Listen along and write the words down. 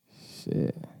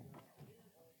Shit.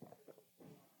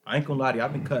 I ain't gonna lie to you.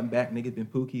 I've been cutting back. Niggas been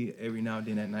pookie every now and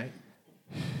then at night.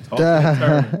 It's cold.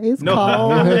 Exactly.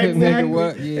 Nigga,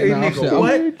 what? Yeah, Hey, nah, nigga, shit,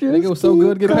 what? Nigga was so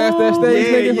good to get past that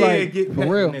stage, nigga. Like, get for past-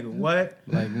 real. Nigga, what?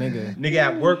 Like, nigga. Nigga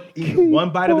at work eating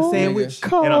one bite of a sandwich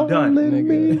and I'm done.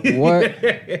 Nigga,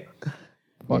 what?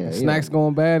 Fucking Yeah, snacks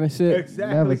going bad and shit.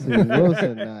 Exactly. Never seen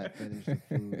Wilson not finish the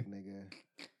food, nigga.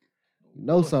 You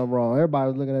know something wrong. Everybody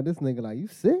was looking at this nigga like, you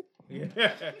sick?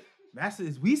 Yeah. Master,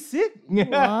 is we sick?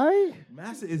 Right?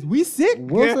 Master, is we sick?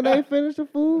 Wilson ain't finished the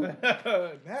food?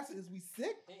 Master, is we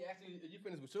sick? You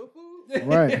finished with your food?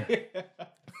 Right.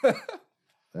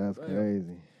 That's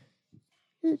crazy.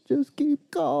 It just keep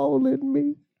calling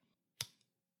me.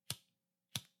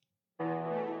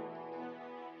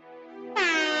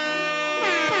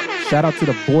 Shout out to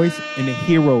the boys and the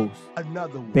heroes.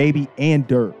 Another one. Baby and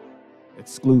Dirt.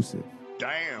 Exclusive.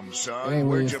 Damn, It son. ain't really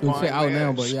Where'd you shit out find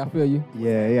now, this? but yeah, I feel you.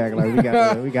 Yeah, he acting like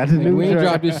we got the new We ain't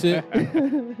track. dropped this shit.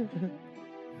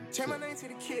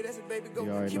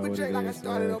 You already know what it is,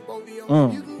 man.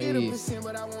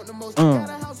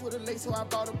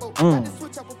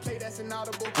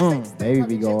 Baby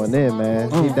be going in,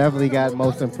 man. He definitely got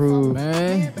most improved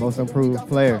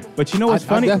player. But you know what's I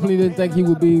funny? definitely didn't think he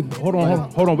would be. Hold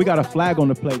on. We got a flag on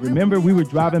the plate. Remember, we were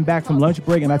driving back from lunch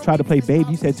break and I tried to play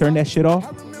Baby. You said turn that shit off.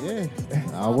 Yeah,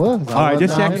 I was. All right,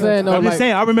 just checking. saying, though, I'm just like-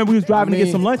 saying. I remember we was driving I to get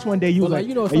mean, some lunch one day. You was but, like, like,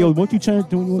 you know, hey, yo, some- won't you turn?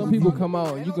 Some people come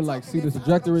out and you can like see the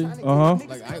trajectory.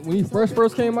 Like when he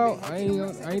first came out, I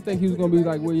ain't think he was gonna be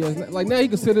like where he is now. Like now he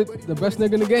considered the best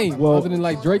nigga in the game, Well, other than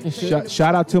like Drake and shit.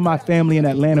 Shout out to my family in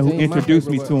Atlanta who He ain't my introduced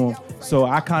me favorite, to him. So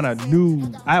I kind of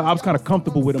knew, I was kind of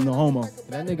comfortable with him, no homo.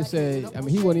 That nigga said, I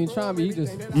mean, he wasn't even trying to be. He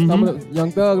just stumbled up,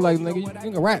 Young Thug, like, nigga,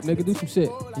 you can rap, nigga, do some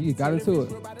shit. He got into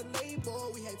it.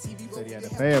 Said he had the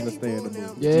fam to stay in the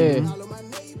movie. Yeah.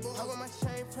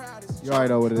 You already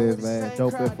know what it is, man.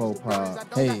 Dope Info Pod.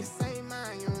 Hey,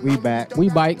 We back. we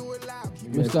bike. You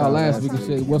Missed out last week and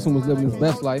shit. Wilson was living his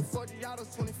best life.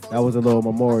 That was a little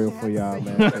memorial for y'all,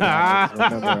 man. So y'all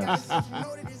remember us.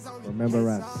 Remember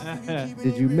us.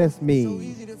 Did you miss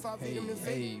me?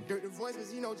 Hey.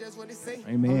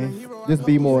 Hey, man. Just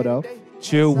be more, though.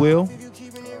 Chill, Will.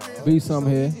 Be some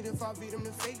here.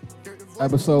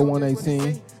 Episode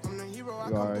 118.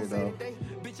 You already know.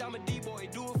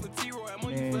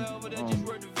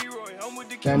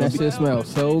 Damn, that shit smells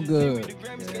so good.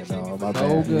 Yeah, no, my So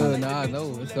bad. good. Nah, I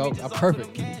know. It's so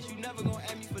perfect.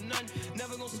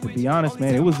 To be honest,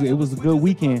 man, it was a good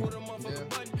weekend.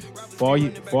 For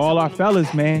all our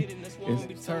fellas, man.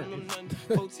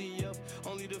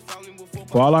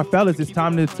 For all our fellas, it's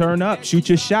time to turn up. Shoot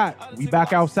your shot. We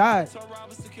back outside. You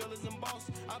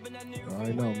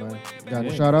already know, man. Got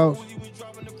a shout out?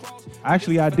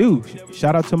 Actually, I do.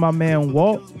 Shout out to my man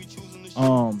Walt.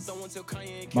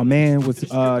 My man was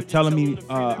telling me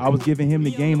I was giving him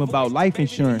the game about life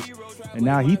insurance, and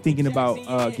now he thinking about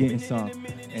getting some,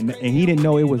 and he didn't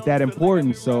know it was that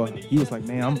important. So he was like,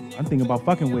 "Man, I'm thinking about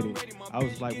fucking with it." I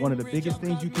was like, one of the biggest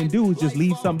things you can do is just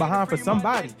leave something behind for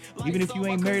somebody, even if you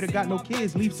ain't married or got no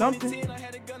kids. Leave something.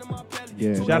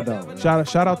 Yeah,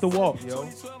 Shout out to Walt, yo.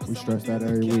 We stress that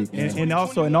every week. Man. And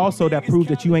also that proves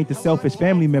that you ain't the selfish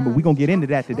family member. We gonna get into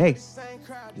that today.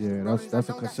 Yeah, that's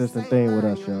a consistent thing with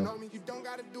us, yo.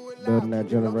 Building that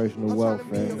generational wealth,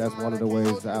 man. That's one of the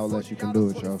ways, the outlets you can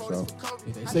do it, yo. So,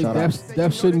 They say shout out.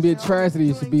 death shouldn't be a tragedy.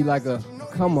 It should be like a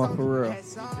come up for real.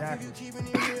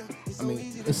 I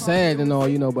mean, it's sad and all,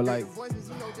 you know, but like,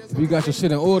 if you got your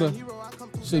shit in order,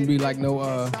 shouldn't be like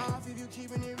no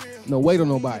weight on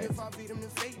nobody.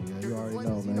 Yeah, you already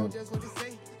know, man.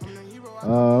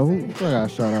 Who I got a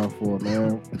shout out for,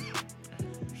 man?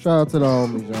 Shout out to the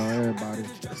homies, y'all, everybody.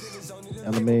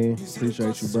 Elamine,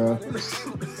 appreciate you, bro.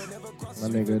 My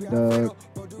nigga Doug.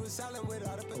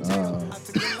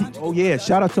 Oh yeah,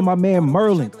 shout out to my man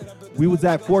Merlin. We was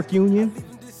at Fork Union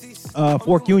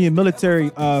military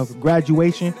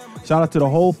graduation. Shout out to the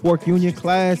whole Fork Union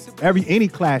class, any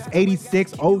class,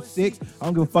 86, 06. I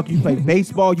don't give a fuck if you play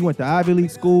baseball, you went to Ivy League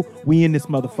school, we in this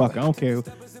motherfucker. I don't care.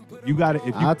 You got it.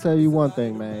 I'll tell you one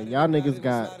thing, man. Y'all niggas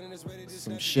got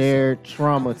some shared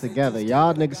trauma together.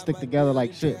 Y'all niggas stick together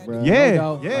like shit, bro.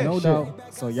 Yeah, No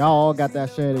doubt. So y'all all got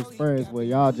that shared experience where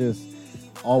y'all just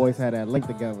always had that link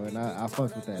together, and I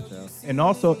fuck with that, yo. And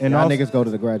also, Y'all niggas go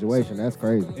to the graduation. That's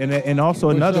crazy. and also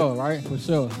For another, sure, right? For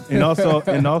sure. and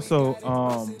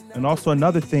also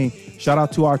another thing. Shout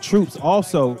out to our troops.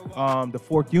 Also, the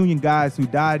Fork Union guys who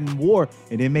died in war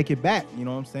and didn't make it back. You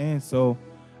know what I'm saying? So,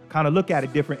 kind of look at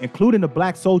it different, including the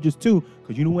black soldiers too,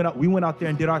 because we went out there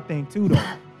and did our thing too, though.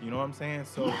 You know what I'm saying?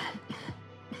 So,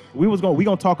 we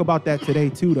gonna talk about that today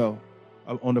too, though,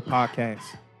 on the podcast.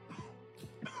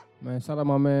 Man, shout out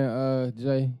my man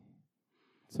Jay.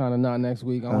 Signing out next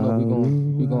week. I don't know if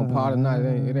we gonna pot or not.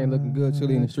 It ain't looking good.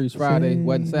 Chilly in the streets Friday,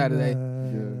 wedding Saturday.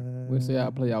 We'll see how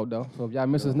it play out though. So if y'all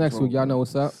miss us next week, y'all know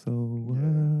what's up.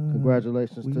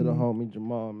 Congratulations to the homie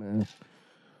Jamal, man.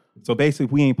 So basically,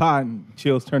 if we ain't potting,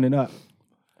 Chill's turning up.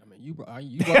 I mean, you brought to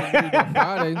do it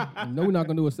Friday. No, we're not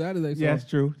gonna do it Saturday. So. Yeah, that's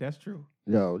true. That's true.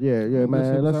 Yo, yeah,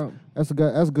 man. That's a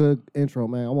good intro,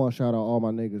 man. I want to shout out all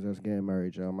my niggas that's getting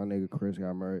married, yo. My nigga Chris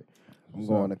got married. I'm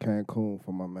going to Cancun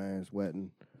for my man's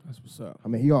wedding. That's what's up. I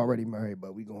mean, he already married,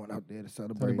 but we going out there to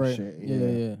celebrate. Shit.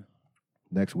 Yeah.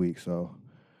 Next week, so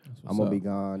I'm gonna be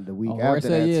gone the week after after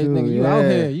that yeah, too. Nigga, you out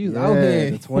here. You out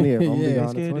here. The 20th. I'm gonna be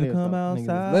gone the 20th. Come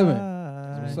outside. Living.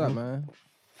 That's what's up, man.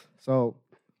 So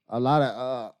a lot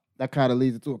of that kind of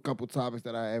leads into a couple topics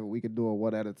that we could do it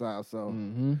one at a time. So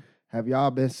have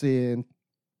y'all been seeing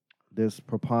this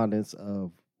preponderance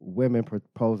of women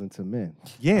proposing to men?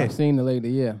 Yeah. I've seen the lady,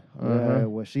 yeah. Yeah,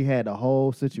 well, she had the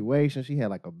whole situation. She had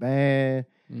like a band,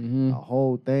 a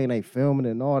whole thing. They filming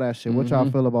it and all that shit. What y'all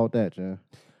feel about that, Jen?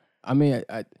 I mean,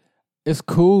 it's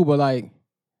cool, but like,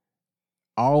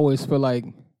 I always feel like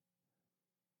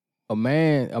a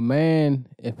man,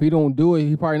 if he don't do it,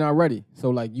 he probably not ready. So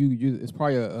like, it's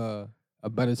probably a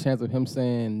better chance of him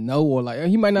saying no, or like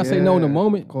he might not say no in the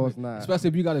moment. Of course not. Especially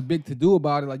if you got a big to do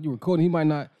about it, like you recording, he might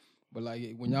not. But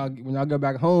like when y'all go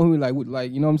back home,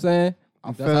 like you know what I'm saying?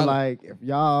 I feel like if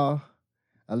y'all,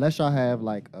 unless y'all have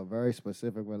like a very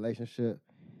specific relationship,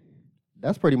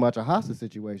 that's pretty much a hostage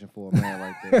situation for a man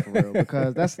right there, for real.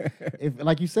 Because that's, if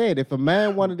like you said, if a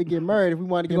man wanted to get married, if we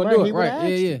wanted to get married, he would ask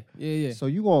you. Yeah. So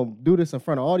you gonna do this in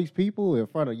front of all these people, in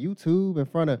front of YouTube, in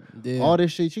front of all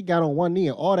this shit. She got on one knee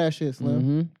and all that shit,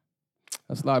 Slim.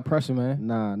 That's a lot of pressure, man.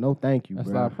 Nah, no thank you, That's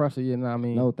bro. a lot of pressure, you know what I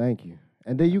mean? No thank you.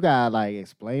 And then you gotta like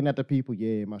explain that to people.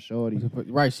 Yeah, my shorty.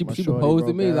 Right, she proposed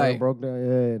to me like broke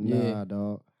down. Nah,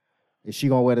 dog. Is she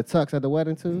gonna wear the tux at the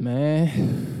wedding too?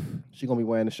 Man, she gonna be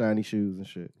wearing the shiny shoes and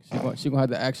shit. She gonna have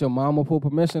to ask your mama for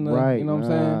permission. Right, you know what I'm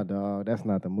saying? Nah, dog. That's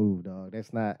not the move, dog.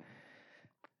 That's not.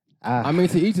 I mean,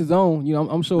 to each his own. You know,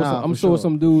 I'm sure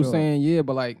some dudes saying yeah,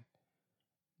 but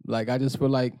like I just feel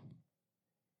like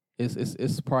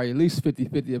it's probably at least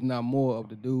 50-50, if not more, of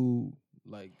the dude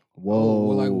like.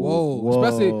 Whoa.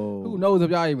 Especially, who knows if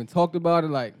y'all even talked about it,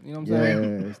 like, you know what I'm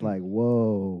saying? Yeah, it's like,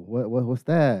 whoa, what's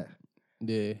that?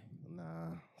 Yeah.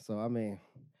 Nah. So, I mean,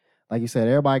 like you said,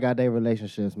 everybody got their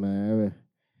relationships, man.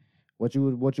 What you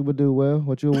would do, Will?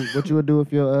 What you would do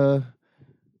if your,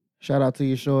 shout out to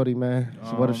your shorty, man.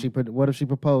 So what if she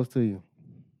proposed to you?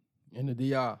 In the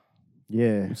DR.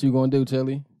 Yeah. What you gonna do,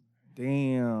 Chili?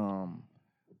 Damn.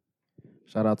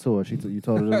 Shout out to her. You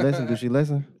told her to listen. Did she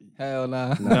listen? Hell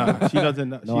nah. Nah, she doesn't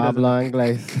know. No habla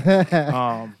inglés.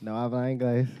 No habla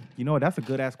inglés. You know, that's a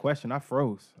good ass question. I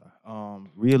froze.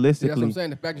 Realistically. That's what I'm saying.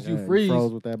 The fact that you You freeze.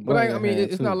 froze with that But I mean, hand,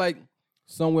 it's too. not like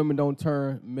some women don't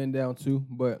turn men down too.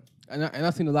 But and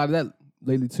I've seen a lot of that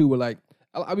lately too. Where like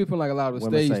I be putting like a lot of the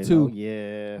Women stage say too. no.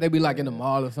 Yeah. They be like in the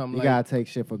mall or something. You like, gotta take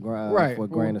shit for a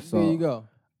grain of salt. There you go.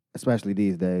 Especially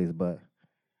these days, but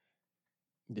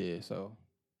Yeah, so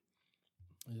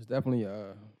it's definitely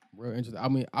real interesting. I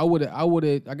mean,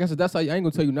 I guess that's how I ain't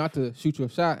gonna tell you not to shoot your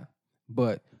shot,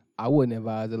 but I wouldn't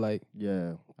advise it. Like,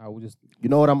 yeah, I would just you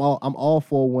know what? I'm all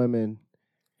for women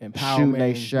empowerment. shooting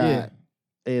a shot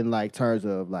in like terms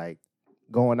of like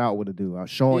going out with a dude,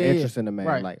 showing interest in the man.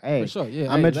 Right. Like, hey, For sure.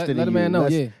 Yeah, I'm interested let in a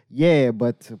man you. know. Yeah,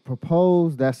 but to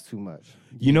propose, that's too much.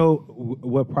 You know,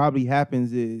 what probably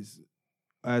happens is,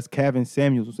 as Kevin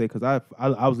Samuels will say, because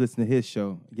I was listening to his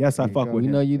show. Yes, I fuck with We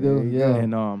him. know you do. There you Yeah. go.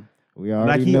 And We already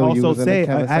like he knew you also was in the said,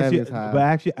 Kevin Samuels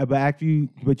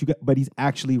high. but he's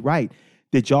actually right.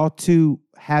 Did y'all two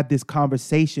have this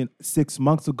conversation 6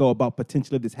 months ago about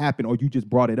potential if this happened, or you just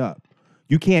brought it up?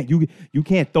 You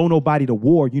can't throw nobody to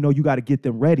war. You know, you got to get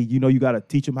them ready. You know, you got to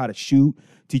teach them how to shoot,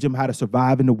 teach them how to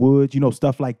survive in the woods. You know,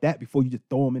 stuff like that before you just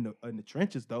throw them in the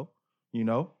trenches, though. You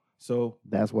know, so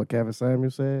That's what Kevin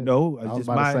Samuels said. no, I was just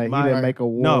about to say he didn't make a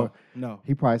war. No.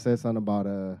 He probably said something about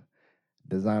a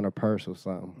designer purse or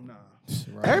something. Nah.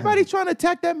 Right. Everybody's trying to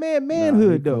attack that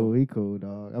manhood, Nah, though. He cool,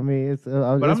 dog. I mean, it's But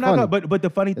it's I'm not funny. gonna. But the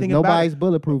funny thing Nobody's about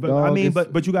bulletproof, but, dog. I mean, It's-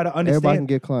 but you got to understand. everybody can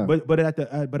get climbed. But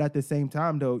at the same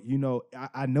time, though, you know,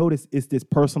 I noticed it's this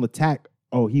personal attack.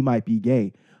 Oh, he might be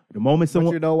gay. The moment But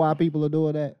someone you know why people are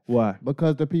doing that? why?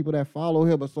 Because the people that follow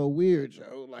him are so weird,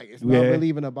 Joe. Like, it's not really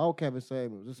even about Kevin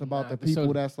Samuels. It's about the people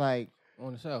so- that's like,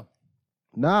 On the show.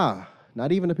 nah,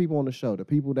 not even the people on the show. The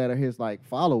people that are his like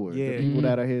followers. Yeah. The people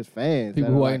that are his fans.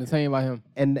 People that who are like, entertained by him.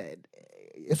 and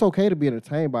it's okay to be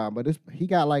entertained by him, but he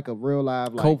got like a real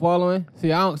live like cult following.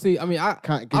 See, I don't see. I mean, I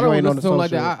don't listen to him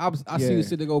like that. I see the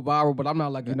shit that go viral, but I'm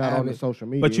not like you're not on the social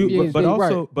media.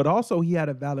 But also he had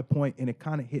a valid point, and it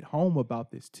kind of hit home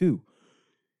about this too.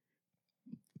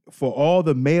 For all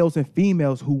the males and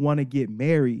females who want to get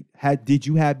married, did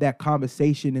you have that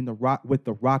conversation in the rock with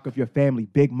the rock of your family,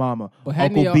 Big Mama,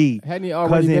 Uncle B, hadn't he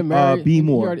already been married? B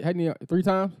More, hadn't he 3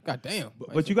 times? God damn!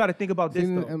 But you got to think about this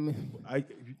though.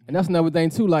 And that's another thing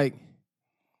too. Like,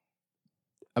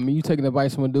 I mean, you taking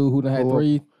advice from a dude who done had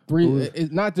three.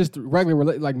 It's not just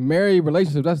regular like married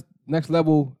relationship. That's next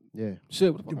level. Yeah.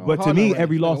 Shit. But to me,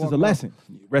 every loss is a lesson.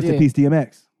 Rest in peace,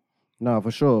 DMX. No,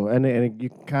 for sure. And you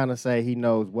can kind of say he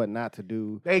knows what not to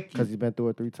do because he's been through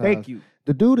it 3 times. Thank you.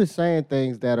 The dude is saying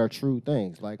things that are true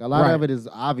things. Like, a lot of it is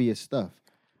obvious stuff.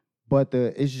 But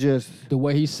it's just... the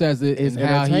way he says it is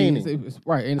entertaining.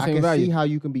 Entertaining I can see how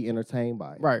you can be entertained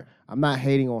by it. Right. I'm not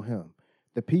hating on him.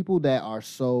 The people that are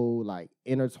so, like,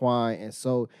 intertwined and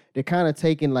so... they're kind of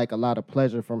taking, like, a lot of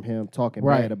pleasure from him talking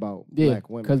bad about black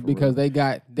women. Because they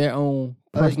got their own...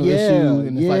 personal issues,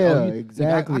 and it's like, oh,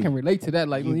 exactly. I can relate to that.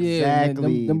 Like,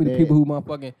 exactly. Them be the people who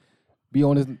motherfucking be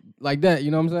on his like that.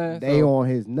 You know what I'm saying? They on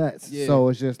his nuts. Yeah. So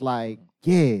it's just like,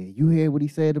 you hear what he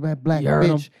said about black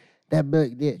bitch. That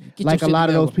like a lot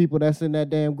of those people that's in that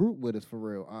damn group with us for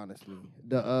real. Honestly,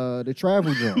 the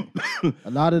travel joint.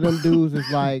 A lot of them dudes is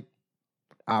like,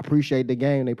 I appreciate the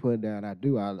game they put down. I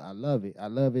do. I love it. I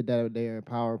love it that they're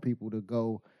empowering people to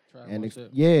go.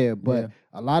 But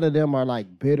a lot of them are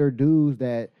like bitter dudes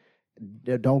that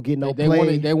don't get no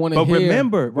play. They want to hear.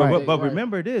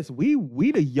 Remember this.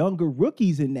 We the younger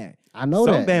rookies in that. I know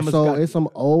that. So it's some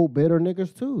old bitter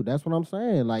niggas too. That's what I'm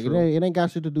saying. Like it ain't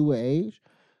got shit to do with age.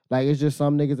 Like it's just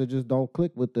some niggas that just don't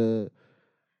click with the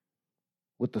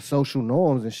social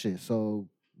norms and shit. So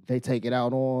they take it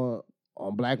out on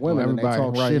black women and they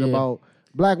talk shit about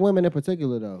black women in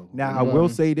particular though. Now I will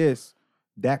say this.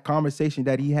 That conversation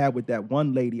that he had with that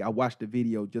one lady, I watched the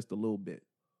video just a little bit.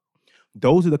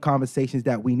 Those are the conversations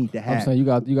that we need to have. I'm saying you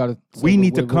got to. We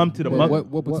need to come to the mother.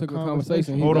 What particular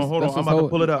conversation? Hold on. I'm about to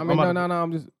pull it up. I mean, no.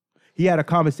 I'm just. He had a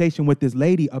conversation with this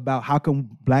lady about how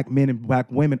come black men and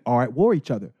black women are at war with each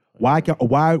other. Why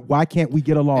can't we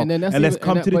get along? And let's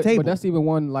come to the table. But that's even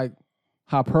one like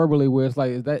hyperbole where it's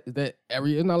like, is that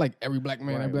every? It's not like every black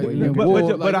man.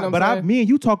 But me and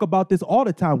you talk about this all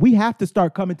the time. We have to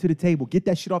start coming to the table. Get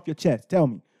that shit off your chest. Tell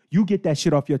me. You get that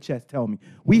shit off your chest. Tell me.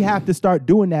 We have to start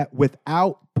doing that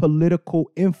without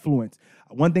political influence.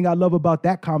 One thing I love about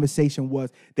that conversation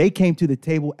was they came to the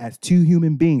table as 2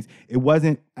 human beings. It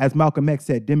wasn't, as Malcolm X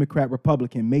said, Democrat,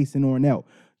 Republican, Mason, Ornell.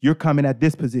 You're coming at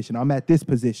this position. I'm at this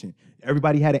position.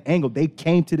 Everybody had an angle. They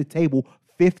came to the table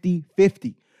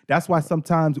 50-50. That's why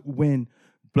sometimes when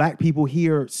black people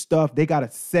hear stuff, they got to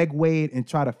segue it and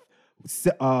try to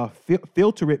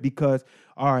filter it because,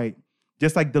 all right,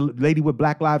 just like the lady with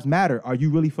Black Lives Matter, are you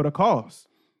really for the cause?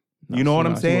 No, you know what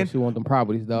I'm saying? She want them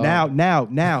properties, dog.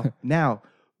 Now.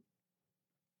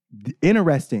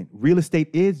 Interesting. Real estate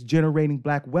is generating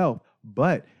black wealth,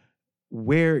 but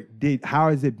how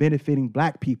is it benefiting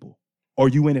black people? Or are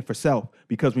you in it for self?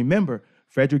 Because remember,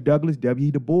 Frederick Douglass,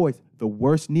 W.E. Du Bois, the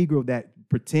worst Negro that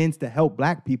pretends to help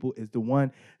black people is the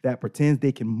one that pretends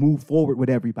they can move forward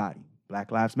with everybody. Black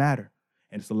Lives Matter.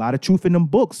 And it's a lot of truth in them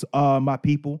books, my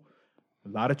people. A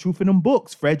lot of truth in them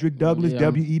books. Frederick Douglass,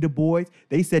 W.E. Du Bois,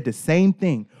 they said the same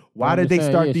thing. Why did they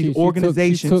start these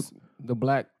organizations? She took the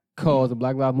black cause, the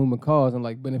Black Lives Movement cause, and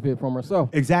like benefit from herself.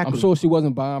 Exactly. I'm sure she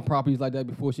wasn't buying properties like that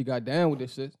before she got down with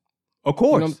this shit. Of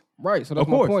course. You know, right. So that's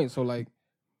my point. So like,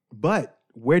 but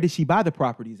where did she buy the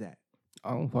properties at?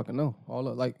 I don't fucking know. I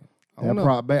don't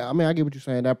know. I mean, I get what you're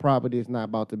saying. That property is not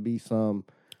about to be some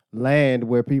land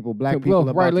where black people are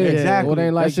about to... Exactly.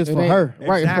 Well, that's just for her.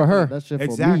 Right, it's for her. That's just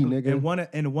for me, nigga.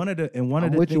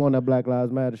 I'm with you on that Black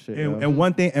Lives Matter shit. And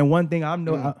one thing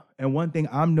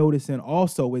I'm noticing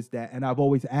also is that, and I've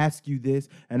always asked you this,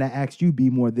 and I asked you, B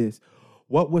More, this.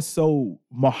 What was so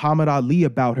Muhammad Ali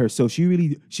about her? So she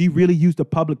really used a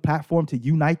public platform to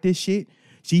unite this shit.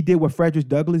 She did what Frederick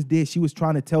Douglass did. She was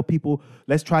trying to tell people,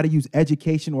 let's try to use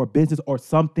education or business or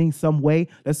something, some way.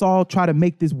 Let's all try to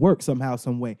make this work somehow,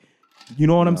 some way. You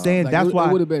know what I'm saying? Like That's why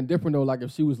it would have been different though. Like if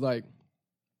she was like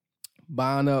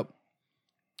buying up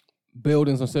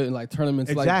buildings or certain like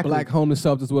tournaments, like black homeless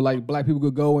shelters where like black people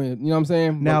could go and you know what I'm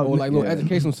saying? Now, or like little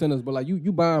educational centers, but like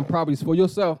you buying properties for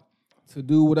yourself to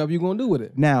do whatever you're gonna do with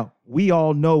it. Now we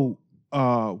all know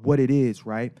what it is,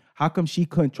 right? How come she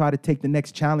couldn't try to take the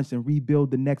next challenge and rebuild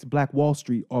the next Black Wall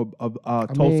Street or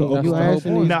Tulsa,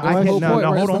 Oklahoma?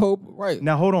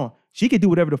 Now hold on. She could do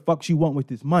whatever the fuck she want with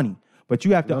this money, but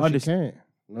you have to understand.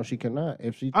 No, she cannot.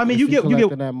 If she, I mean, if you she get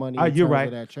collecting that money. you're in terms right.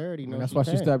 of that charity. No, that's why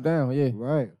she can't. stepped down. Yeah.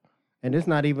 Right. And it's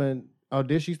not even. Oh,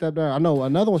 did she step down? I know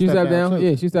another one. She stepped down. Too.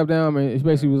 Yeah, she stepped down. I mean, it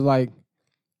basically was like,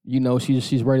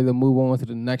 she's ready to move on to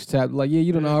the next chapter. Like,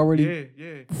 you done already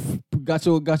got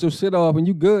your shit off and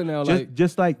you good now.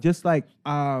 Just like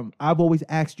I've always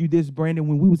asked you this, Brandon,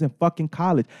 when we was in fucking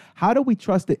college. How do we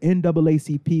trust the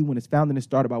NAACP when it's founded and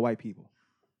started by white people?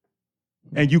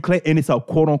 And you claim, and it's a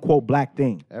quote unquote black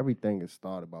thing. Everything is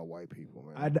started by white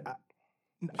people, man.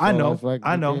 I know. Like,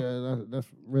 I know. Yeah, that's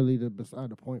really beside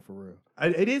the point for real.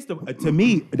 It is to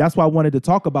me. That's why I wanted to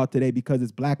talk about today, because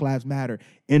it's Black Lives Matter,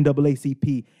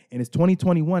 NAACP, and it's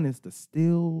 2021. It's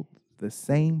still the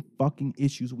same fucking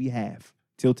issues we have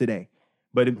till today,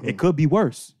 but it could be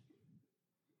worse.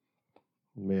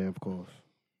 Yeah, of course.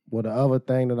 Well, the other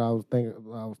thing that I was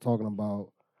talking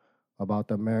about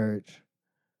the marriage,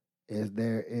 is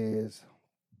there is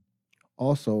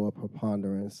also a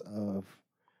preponderance of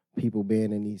people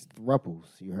being in these thruples.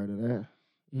 You heard of that?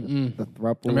 The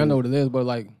thruple. I mean, I know what it is, but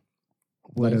like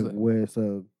where it's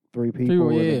three people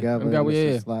together.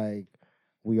 It's just like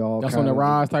we all. That's on the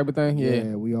rise type of thing.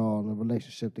 Yeah, we all in a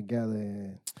relationship together.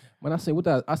 And when I say what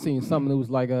that, I seen something that was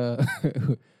like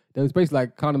that was basically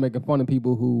like kind of making fun of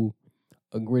people who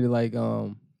agree to like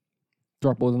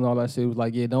thruples and all that shit. It was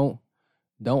like, yeah, don't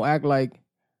act like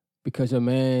because your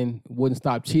man wouldn't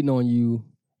stop cheating on you,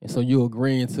 and so you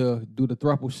agreeing to do the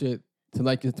throuple shit to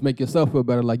make yourself feel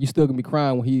better. Like you still gonna be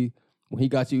crying when he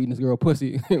got you eating this girl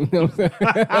pussy. You know what I'm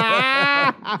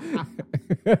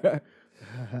saying?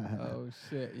 Oh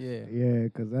shit, yeah. Yeah,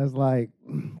 because that's like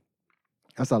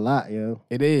that's a lot, yo.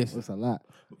 It is. It's a lot.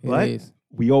 But it is.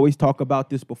 We always talk about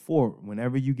this before.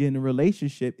 Whenever you get in a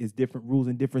relationship, it's different rules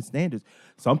and different standards.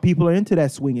 Some people are into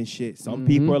that swinging shit. Some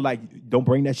people are like, don't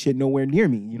bring that shit nowhere near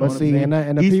me. You know what I'm saying?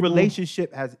 And Each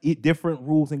relationship has different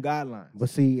rules and guidelines. But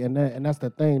see, and that's the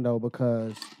thing though,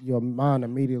 because your mind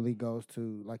immediately goes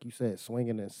to, like you said,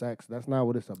 swinging and sex. That's not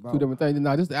what it's about. Two different things.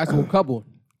 Nah, just the actual couple.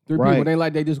 Three Right. people. It ain't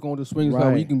like they just going to swing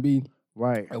club. You can be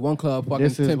Right. at one club fucking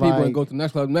This 10 is people like- and go to the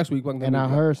next club next week. Fucking 10 And I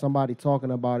people. heard somebody talking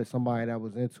about it, somebody that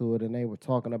was into it, and they were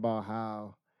talking about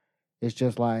how it's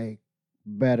just like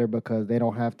better because they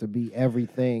don't have to be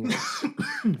everything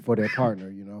for their partner,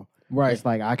 you know? Right. It's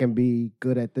like I can be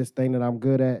good at this thing that I'm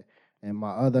good at, and my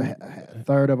other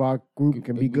third of our group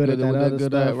can be good at that other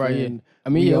stuff. right, yeah. and I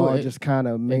mean, we yeah, all it- just kind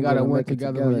of They mingle gotta and work make it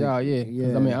together with y'all, yeah.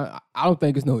 'Cause, I mean, I don't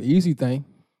think it's no easy thing.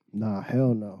 Nah,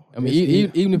 hell no. I mean,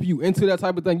 even if you into that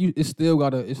type of thing, it still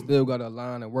gotta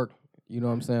align and work. You know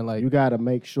what I'm saying? Like you gotta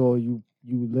make sure you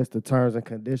list the terms and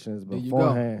conditions there you go.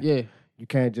 beforehand. Yeah. You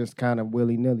can't just kind of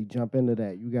willy-nilly jump into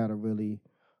that. You gotta really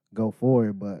go for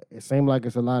it. But it seems like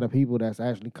it's a lot of people that's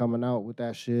actually coming out with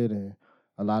that shit, and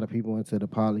a lot of people into the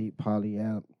polyamory.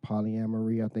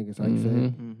 I think is how you say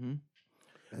it. Mm-hmm.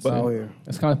 That's But- out here.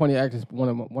 It's kind of funny. Actually, one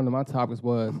of my topics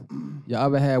was, you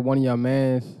ever had one of your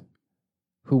mans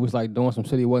who was like doing some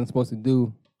shit he wasn't supposed to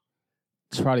do,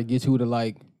 try to get you to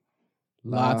like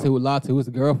lie to his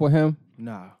girl for him?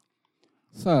 Nah.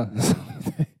 Son.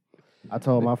 I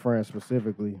told my friend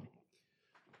specifically,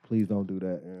 please don't do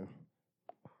that. Yeah.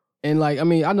 And like, I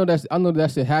mean, I know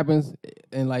that shit happens,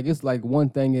 and like, it's like one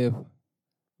thing if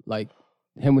like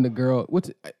him and the girl, which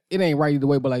it ain't right either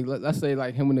way, but like, let's say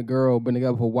like him and the girl been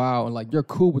together for a while, and like you're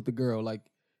cool with the girl, like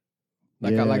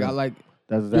Yeah. I like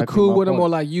That's exactly you're cool my with him, point. or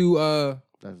like you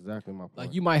That's exactly my point.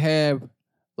 like you might have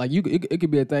like it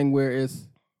could be a thing where it's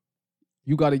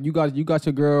you got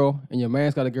your girl and your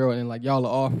man's got a girl, and like y'all are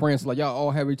all friends, so like y'all all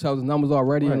have each other's numbers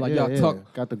already, Right, and like yeah, y'all yeah.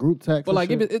 talk. Got the group text. But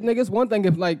like, if nigga, it's one thing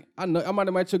if like I might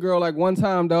have met your girl like one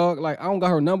time, dog. Like I don't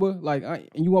got her number, like and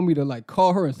you want me to like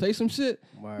call her and say some shit,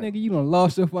 Right. nigga, you done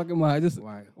lost your fucking mind. Just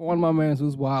Right. one of my mans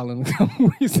was wilding.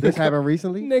 This happened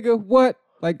recently? Nigga, what?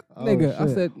 Like Oh, nigga, I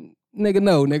shit. said, nigga,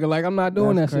 no, nigga, like I'm not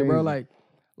doing That's that shit, bro. crazy.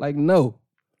 Like no.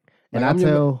 And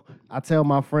Like, I tell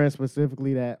my friends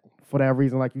specifically that for that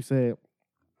reason, like you said,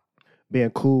 being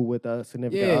cool with a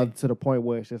significant Yeah. other to the point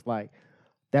where it's just like,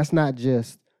 that's not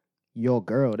just your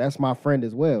girl. That's my friend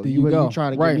as well. There You you really go.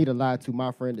 trying to Right. get me to lie to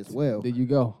my friend as well. There you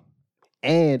go.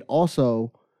 And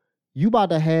also, you about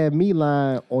to have me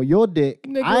lying on your dick.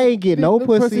 Nigga, I ain't get no the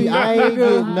pussy. I ain't nigga,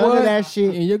 get none what? of that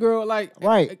shit. And your girl, like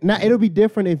Right. Now, it'll be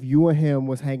different if you and him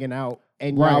was hanging out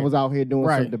and y'all Right. was out here doing some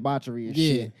Right. debauchery and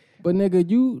yeah. shit. But nigga,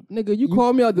 you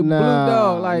called me out the blue,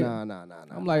 dog. Like nah.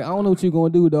 I'm like, I don't know what you gonna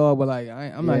do, dog, but like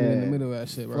I'm not even in the Yeah. middle of that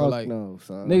shit, bro. Fuck Like no,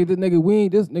 son.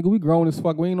 nigga, we grown as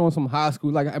fuck. We ain't on some high school,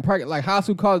 like like high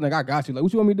school college, like I got you. Like,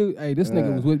 what you want me to do? Hey, this nigga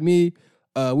Yeah. was with me.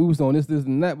 We was on this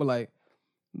and that, but like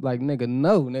nigga,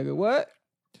 no, nigga, what?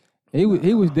 He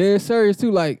was dead serious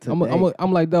too. Like Today.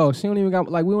 I'm like, dog, she don't even got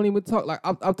like we don't even talk. Like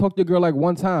I've talked to a girl like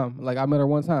one time. Like I met her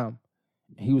one time.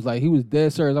 He was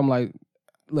dead serious. I'm like,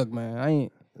 look, man, I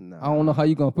don't know how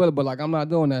you gonna feel it, but like I'm not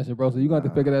doing that shit, bro. So you gonna have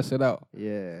to figure that shit out.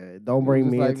 Yeah, don't bring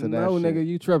me like, into that no, shit. nigga,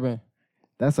 you tripping.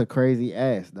 That's a crazy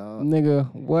ass, dog.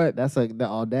 Nigga, what? That's the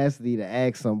audacity to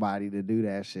ask somebody to do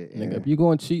that shit. Nigga, Yeah. if you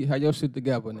gonna cheat, have your shit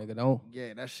together, nigga. Don't.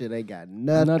 Yeah, that shit ain't got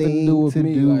nothing to do with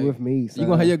me. Like, me. You son.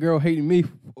 gonna have your girl hating me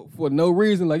for no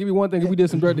reason. Like, it'd be one thing if we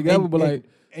did some dirt together, but like,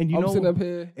 and you I'm know, sitting up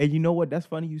here. and you know what? That's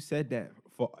funny you said that.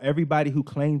 For everybody who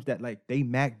claims that like they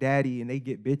Mac Daddy and they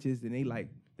get bitches and they like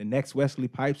the next Wesley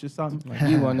Pipes or something. Like,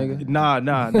 you my nigga. Nah.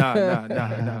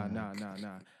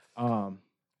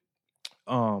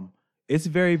 It's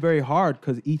very, very hard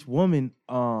because each woman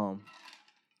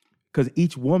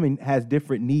has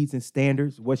different needs and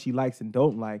standards, what she likes and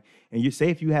don't like. And you say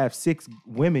if you have 6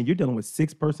 women, you're dealing with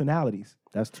 6 personalities.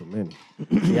 That's too many.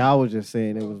 Yeah, I was just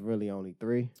saying it was really only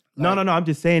 3. No. I'm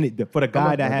just saying it for the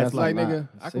guy that has that's like, Like, lot. nigga,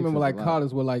 I 6 can remember is a like lot.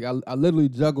 college where like I literally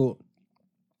juggled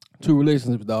 2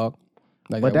 relationships, dog.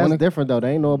 Like, But that that's one- different though.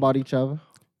 They ain't know about each other.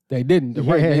 They didn't.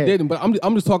 Right, they Yeah. didn't. But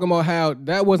I'm just talking about how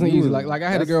that wasn't You easy. was- Like I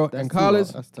had a that's- girl that's in too college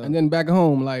low. That's tough. and then back at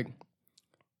home. Like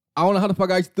I don't know how the fuck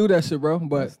I used to do that shit, bro.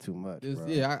 But That's too much. it's, Bro.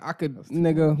 yeah, I could, That's too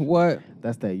ngo. much. What?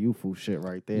 That's that youthful shit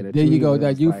right there. There you go. even That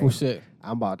was youthful like, shit.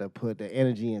 I'm about to put the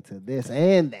energy into this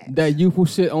and that. That youthful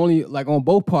shit only like on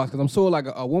both parts. Cause I'm sure like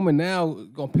a woman now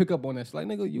gonna pick up on this. Like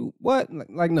nigga, you what?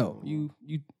 Like no, you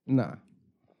nah.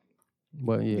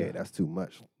 But yeah, Yeah, that's too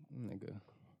much. nigga,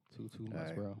 too much,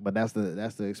 Alright. bro. But that's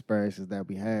the experiences that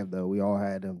we have though. We all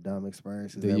had them dumb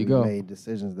experiences. There that you we go. made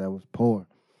decisions that was poor.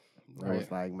 I Right.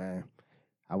 was like, man,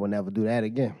 I would never do that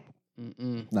again.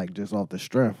 Like just off the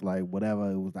strength, like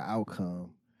whatever it was the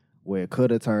outcome, where it could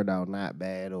have turned out not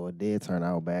bad, or it did turn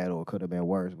out bad, or it could have been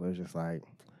worse. But it's just like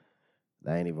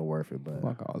that ain't even worth it. But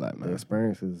Fuck all that, the man.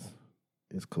 experience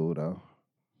is cool though.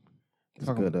 It's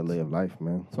Talking good to about- live life,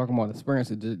 man. Talking about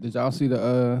experiences, did y'all see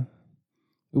the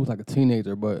it was like a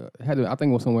teenager, but it had to, I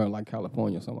think it was somewhere in like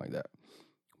California or something like that.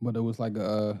 But it was like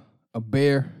a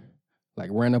bear like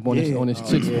ran up on Yeah. this Oh,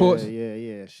 chick's yeah, porch.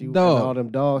 Yeah. She Dog. and all them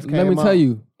dogs came Let me tell out.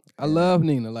 you, I Yeah. love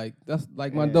Nina. Like that's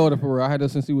like my Yeah. daughter for real. I had her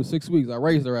since she was 6 weeks. I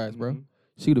raised her ass, bro. Mhm.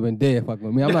 She would have been dead fucking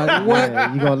with me. I'm like, what?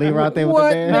 Yeah, you gonna leave her out there with What?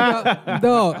 the bear? Nigga,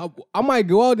 dog, I might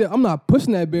go out there. I'm not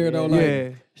pushing that bear though. Like, Yeah.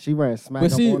 She ran smack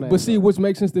but up see, on that. which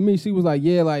makes sense to me. She was like,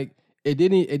 yeah, like it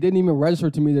didn't even register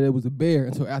to me that it was a bear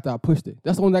until after I pushed it.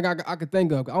 That's the only thing I could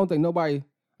think of. I don't think nobody.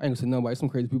 I ain't gonna say nobody. Some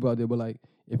crazy people out there, but like,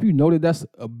 if you know that that's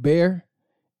a bear,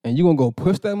 and you gonna go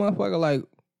push that motherfucker, like,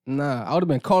 nah, I would have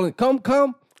been calling, come, Nina,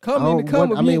 come.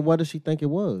 What, if I you- mean, what did she think it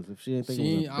was? If she didn't think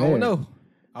it was a I don't bear? know.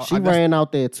 She I guess- ran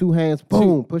out there, 2 hands,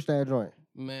 boom, pushed that joint.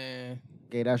 man.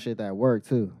 Gave that shit that work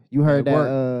too. You heard That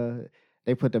that?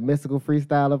 They put the mystical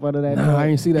freestyle up under that. Nah, joint? I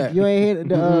ain't see that. You ain't hear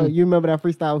the? Mm-mm. You remember that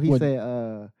freestyle? He What?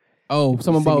 said, Oh,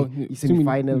 something about you see me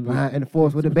fighting in the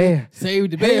forest with the bear."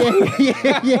 Save the bear.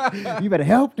 yeah. You better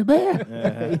help the bear.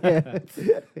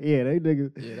 yeah, they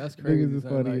niggas. Yeah, that's crazy. Niggas is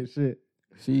son. funny Like, as shit.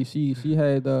 she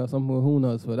had some who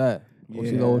knows for that. Or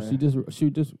Yeah. she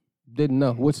just didn't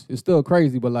know, which is still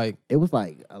crazy. But like, It was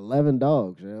like 11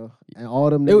 dogs, yo, and all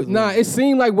them. it was, niggas it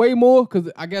seemed like way more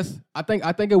because I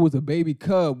think it was a baby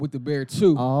cub with the bear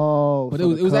too. Oh, but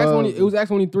so it the was actually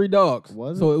cubs only 3 dogs.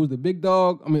 Was so it was the big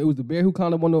dog. I mean, it was the bear who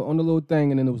climbed up on the little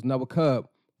thing, and then it was another cub.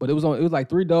 But it was like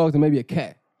 3 dogs and maybe a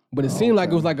cat. But it seemed like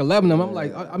it was like 11 of them. I'm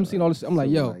like, I'm seeing all this. I'm like,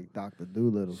 So yo, like Dr.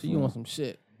 Doolittle. she on some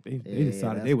shit. They Yeah,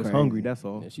 decided that's they was crazy. hungry. That's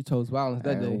all. Yeah, she chose violence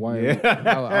that day. Yeah.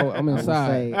 I'm I would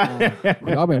inside. say,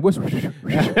 Y'all been whispering.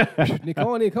 Nick, come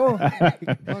on.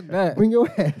 Fuck that. bring your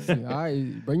ass. All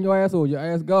right, bring your ass or your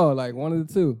ass go. Like one of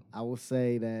the two. I will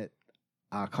say that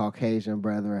our Caucasian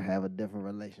brethren have a different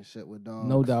relationship with dogs.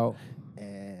 No doubt.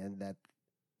 And that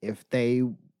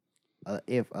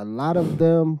if a lot of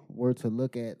them were to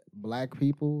look at black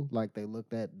people like they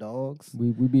looked at dogs,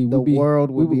 We the be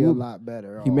world would be a we- lot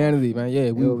better. off. humanity, man.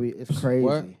 Yeah, It's crazy.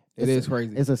 What? It It's is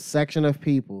crazy. It's a section of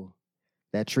people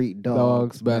that treat dogs,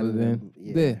 Dogs better than-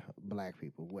 yeah. black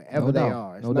people, wherever No they doubt.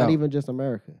 are. It's No not doubt. even just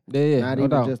America. Yeah, Not no even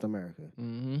doubt. just America.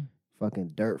 Mm-hmm.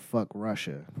 Fucking dirt fuck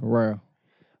Russia. For real.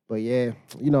 But yeah,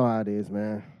 you know how it is,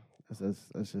 man.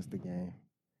 That's just the game.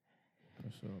 For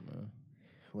sure, man.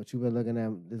 What you been looking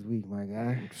at this week, my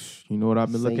guy? You know what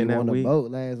I've been Seen looking you at on the week?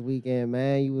 boat last weekend,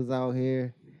 man. You was out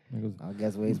here. Niggas- I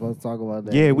guess we ain't supposed to talk about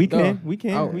that. Yeah, we Duh. can. We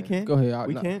can. Oh, We can. Go ahead.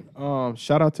 We can.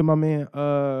 Shout out to my man.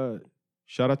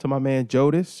 Shout out to my man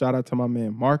Jodis. Shout out to my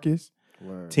man Marcus,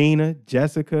 Word. Tina,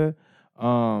 Jessica.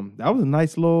 That was a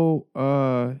nice little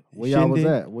Where y'all was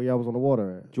shindig. at? Where y'all was on the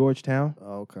water at? Georgetown.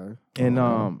 Oh, okay. And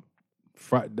Okay.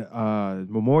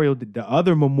 the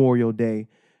other Memorial Day.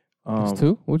 It's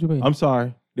two? What you mean? I'm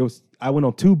sorry. I went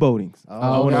on 2 boatings.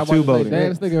 I went on 2 boatings. Damn,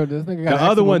 this nigga got The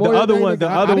other one.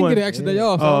 I didn't get an extra day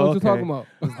off, so I don't know what you're okay.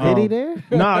 talking about. Did he there?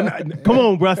 Nah, come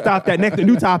on, bro. Stop that. Next,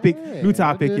 new topic. Yeah, New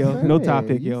topic, I'm yo. just No saying.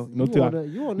 topic, yo. No topic.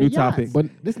 You on the New yachts. topic. But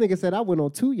This nigga said I went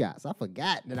on 2 yachts. I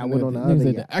forgot that I went on the Niggas other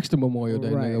said yacht. the extra Memorial Day,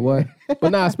 Right. nigga. What?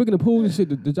 But nah, speaking of pools and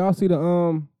shit, did y'all see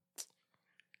the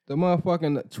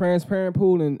motherfucking transparent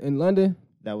pool in London?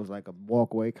 That was like a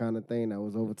walkway kind of thing that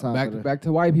was over top of the... Back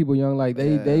to white people, young. Like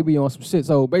they Yeah. be on some shit.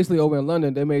 So basically, over in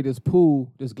London, they made this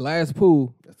pool, this glass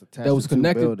pool That's attached that was to 2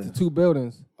 connected buildings. to 2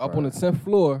 buildings up on the Right. 10th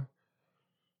floor.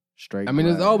 Straight I mean,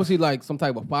 it's glass. obviously like some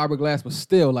type of fiberglass, but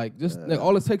still, like just like,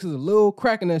 all it takes is a little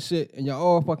crack in that shit, and y'all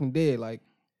all fucking dead. Like,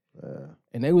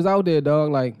 and they was out there, dog.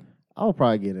 Like, I'll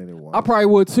probably get in it once. I probably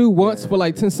would too once Yeah. for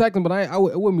like 10 seconds, but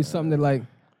it wouldn't be something that like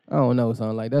I don't know,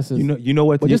 something like that's just. You know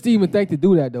what? But just to even think to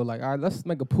do that though, like, all right, let's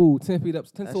make a pool 10 feet up,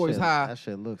 10 That stories shit- high. That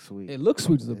shit looks sweet. It looks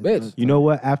sweet as a It bitch. looks You know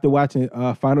what? After watching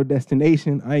Final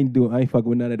Destination, I ain't fucking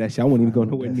with none of that shit. I wouldn't even go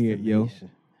nowhere near it, yo.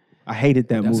 Destination. I hated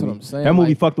that That's movie. what I'm saying, That movie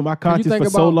like, fucked with my you conscience think for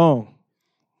so about- long.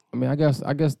 I mean, I guess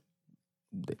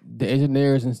the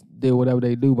engineers and did whatever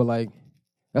they do, but like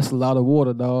that's a lot of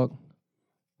water, dog.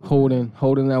 Holding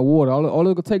that water. All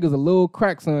it could take is a little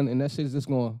crack, son, and that shit's just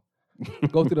gonna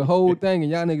go through the whole thing,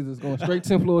 and y'all niggas is going straight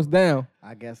 10 floors down.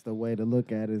 I guess the way to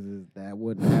look at it is that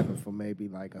wouldn't happen for maybe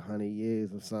like 100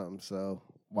 years or something. So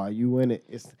while you in it,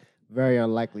 it's very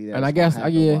unlikely that. And I it's gonna guess,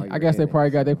 happen yeah, while I you're guess in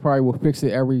it. they probably will fix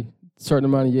it every certain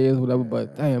amount of years, whatever.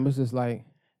 But damn, it's just like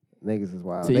Niggas is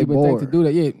wild. to They even bored. think to do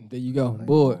that. Yeah, there you go, They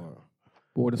bored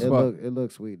as fuck. It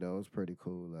looks sweet though. It's pretty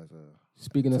cool as a.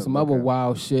 Speaking of to some look other at.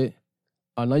 wild shit,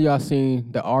 I know y'all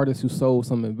seen the artist who sold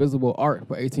some invisible art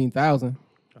for $18,000.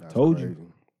 That's Told you. crazy.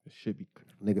 It should be.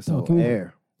 Niggas So sold can we-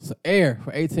 air. It's air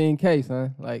for $18K,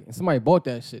 son. Like, and somebody bought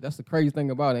that shit. That's the crazy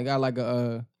thing about it. They got like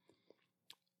a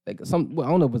like some, well,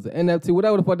 I don't know if it's the NFT,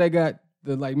 whatever the fuck they got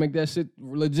to like make that shit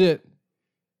legit.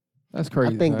 That's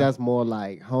crazy. I think son. that's more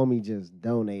like homie just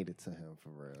donated to him for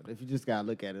real. If you just gotta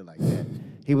look at it like that,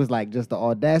 he was like, just the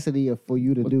audacity of for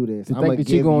you to do this. to I'm think gonna that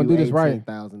you give gonna do this right.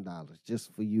 $18,000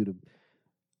 just for you to.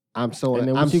 I'm so And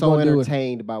then what I'm you so gonna do with-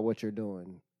 entertained by what you're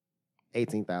doing.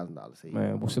 $18,000 here.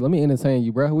 Man, well, shit, let me entertain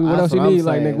you, bro. What That's else you what I'm need?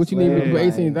 Like, saying, nigga, what you need me to do for man.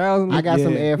 18,000? I got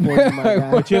some Yeah. Air Force, my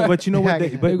guy. But you know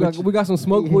what? we got some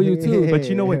smoke for you too. But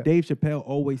you know what Yeah. Dave Chappelle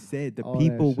always said? The All that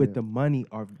people with shit. the money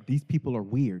these people are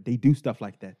weird. They do stuff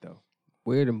like that though.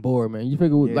 Weird and bored, man. You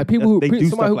figure Yeah, like people they who do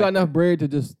somebody stuff who got like enough that. bread to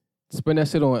just spend that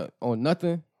shit on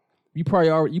nothing. You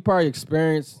probably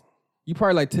experienced. You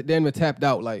probably like damn near tapped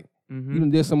out. Like you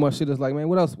done did so much shit. It's like, man,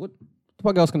 what else? What the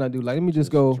fuck else can I do? Like, let me just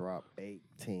go Drop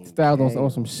 18. styles on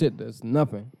some shit that's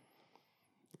nothing.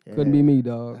 Couldn't be me,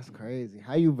 dog. That's crazy.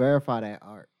 How you verify that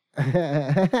art?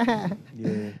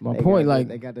 Yeah. My They point, got like,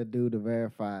 they got to do to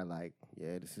verify, like,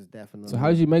 yeah, this is definitely. so how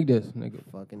did you make this, nigga?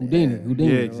 fucking Houdini, air. Houdini.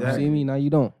 Yeah, You exactly. see me now? You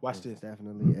don't. Watch It's this.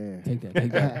 definitely air. Take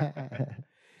that.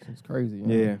 It's crazy. Man.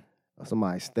 Yeah. Or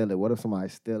somebody steal it. What if somebody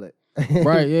steal it?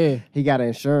 Right. Yeah. He got an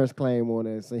insurance claim on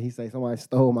it, so he say somebody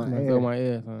stole my Somebody air. stole my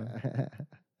air, son.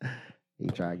 He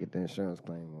tried to get the insurance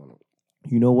claim on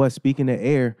it. You know what? Speaking of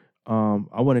air,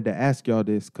 I wanted to ask y'all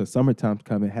this because summertime's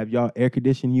coming. Have y'all air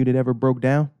conditioning unit ever broke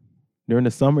down during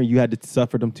the summer? You had to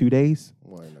suffer them 2 days.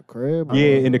 What, in the crib? Yeah,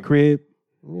 in the crib.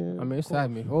 Yeah. I mean, it's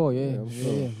happened before, yeah. Yeah, I'm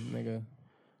sure. Yeah, nigga.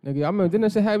 Nigga, I remember, didn't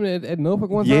that shit happen at Norfolk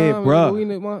one Yeah, time?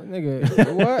 bruh.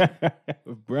 Nigga,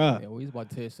 what? Bruh. Yeah, we was about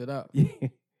to tear shit up. Yeah.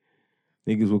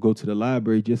 Niggas will go to the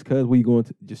library just cause we going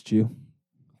to just chill.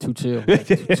 Too chill.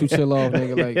 Too chill off,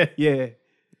 nigga. Like, yeah.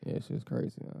 yeah, shit's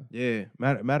crazy, man. Yeah.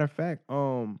 Matter of fact,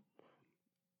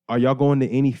 are y'all going to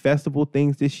any festival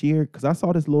things this year? Because I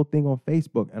saw this little thing on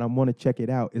Facebook and I want to check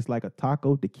it out. It's like a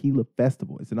taco tequila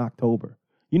festival. It's in October.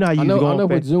 You know how you I know go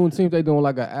for on Juneteenth they doing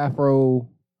like a Afro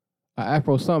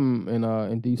something in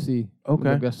DC. Okay.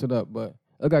 Look that shit up, but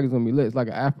it look like it's gonna be lit. It's like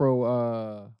an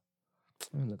Afro.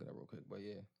 Let me look at that real quick, but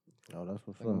yeah, Oh, that's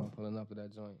what's I think I'm up. pulling up to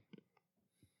that joint.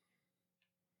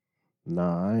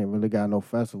 Nah, I ain't really got no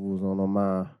festivals on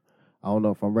mind. I don't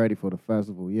know if I'm ready for the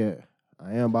festival yet.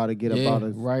 I am about to get Yeah, about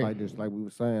it right. like this, like we were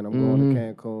saying. I'm going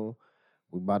Mhm. to Cancun.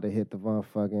 We about to hit the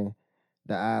motherfucking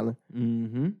the island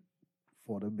Mm-hmm.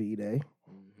 for the B-Day.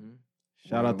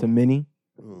 Shout out to Minnie.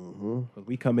 Mm-hmm. Cause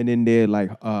we coming in there like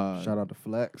Shout out to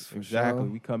Flex. For exactly.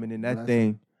 Sure. We coming in that Bless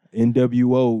thing.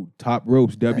 NWO, top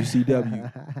ropes, WCW.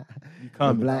 We The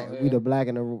coming. black, we the black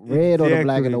and the red or the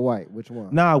black and Exactly. the white? Which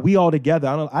one? Nah, we all together.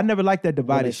 I never liked that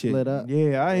divided they shit. split up?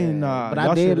 Yeah, I ain't But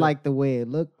y'all I did shoulda- like the way it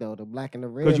looked though, the black and the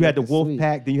red. Because you had the looking Wolf sweet.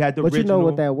 Pack, then you had the But original. you know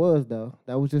what that was though?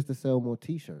 That was just to sell more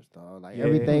T-shirts, dog. Like Yeah.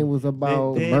 everything was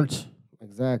about Then- Merch.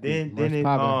 exactly.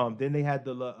 Then they had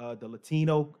the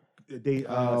Latino with the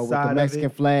side Mexican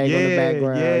of it. flag on the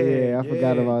background. Yeah, I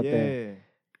forgot about yeah. that.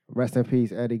 Rest in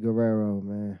peace, Eddie Guerrero,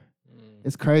 man.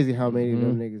 It's crazy how many of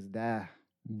them niggas die.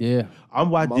 Yeah. I'm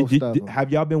watching. Most of them.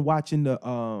 Have y'all been watching the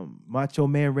Macho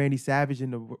Man Randy Savage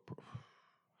and the?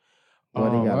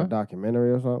 What, he got a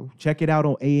documentary or something? Check it out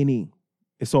on A&E.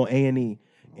 It's on A&E.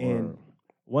 And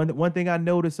one thing I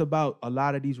notice about a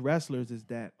lot of these wrestlers is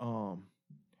that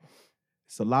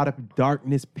it's a lot of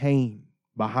darkness, pain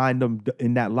behind them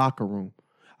in that locker room.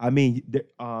 I mean,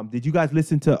 did you guys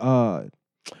listen to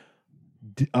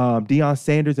Deion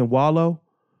Sanders and Wallow?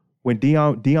 When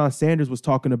Deion Sanders was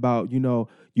talking about,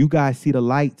 you guys see the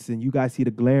lights and you guys see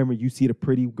the glamour, you see the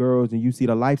pretty girls and you see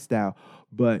the lifestyle.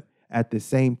 But at the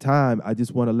same time, I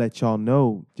just want to let y'all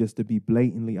know, just to be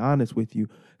blatantly honest with you,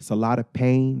 it's a lot of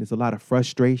pain, it's a lot of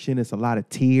frustration, it's a lot of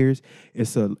tears,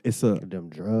 it's a them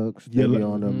drugs, they be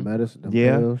on them medicine, them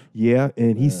pills.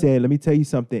 And he said, let me tell you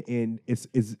something, and it's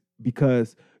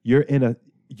because you're in a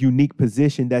unique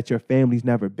position that your family's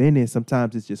never been in.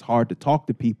 Sometimes it's just hard to talk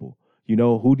to people.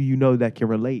 Who do you know that can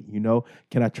relate?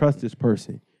 Can I trust this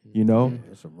person?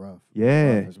 It's a rough.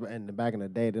 Yeah. And back in the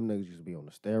day, them niggas used to be on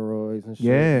the steroids and shit.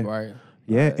 Yeah. Right.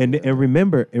 Yeah. And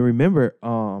remember,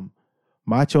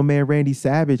 Macho Man Randy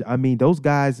Savage. I mean, those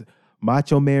guys,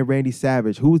 Macho Man Randy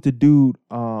Savage. Who's the dude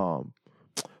from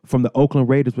the Oakland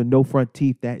Raiders with no front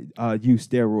teeth that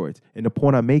used steroids? And the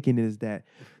point I'm making is that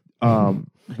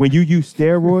when you use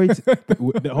steroids,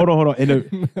 hold on.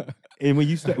 And when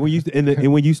you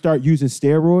start using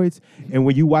steroids, and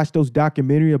when you watch those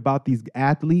documentary about these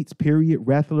athletes,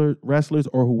 wrestlers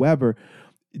or whoever,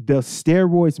 the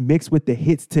steroids mixed with the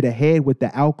hits to the head with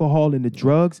the alcohol and the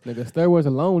drugs. Nigga, steroids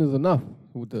alone is enough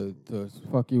to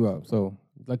fuck you up. So,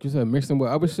 like you said, mix them with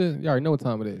other shit. You already know what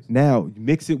time it is. Now,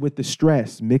 mix it with the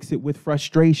stress, mix it with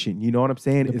frustration. You know what I'm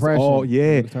saying?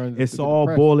 Depression. It's all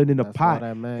boiling in a That's pot. why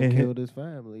that man killed his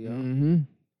family, yo. Mm-hmm.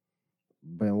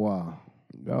 Benoit.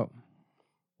 Yep.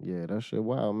 Yeah, that shit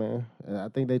wild, man. And I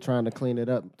think they trying to clean it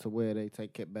up to where they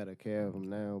take better care of him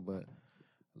now, but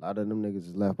a lot of them niggas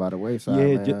is left by the wayside,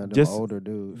 man. Them older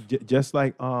dudes. Just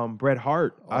like Bret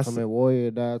Hart. Ultimate Warrior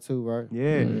died too, right?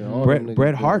 Yeah.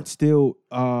 Bret Hart still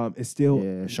is still.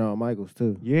 Yeah, Shawn Michaels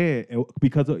too. Yeah,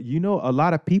 because a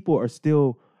lot of people are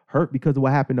still hurt because of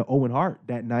what happened to Owen Hart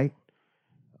that night.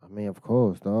 I mean, of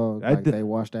course, dog. Like they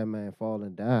watched that man fall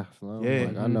and die. So yeah.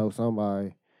 Like, I know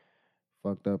somebody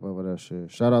fucked up over that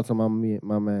shit. Shout out to my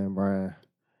man Brian.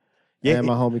 Yeah, and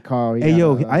my homie Carl. Hey,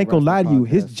 yo, I ain't gonna lie to you.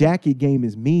 His jacket game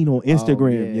is mean on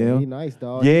Instagram, yeah. He nice,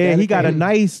 dog. Yeah, he got a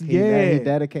nice, He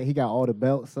dedicated. He got all the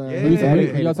belts, son. Yeah.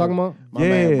 Who y'all talking about? My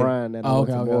man Brian. That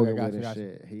okay, got you.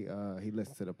 Shit. He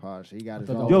listened to the pod. He got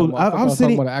his own. Yo, I'm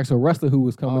sitting about an actual wrestler who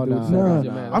was coming through.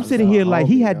 I'm sitting here like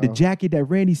he had the jacket that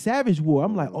Randy Savage wore.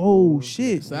 I'm like, oh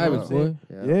shit, Savage, boy.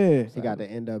 Yeah. He got the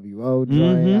NWO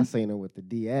joint. I seen him with the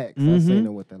DX. I seen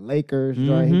him with the Lakers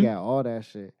joint. He got all that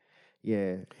shit.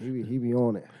 Yeah, he be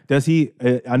on it. Does he?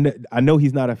 I know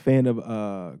he's not a fan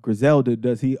of Griselda.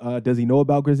 Does he know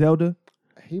about Griselda?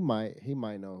 He might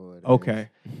know who it is. Okay,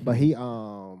 but he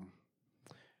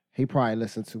probably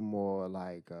listened to more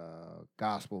like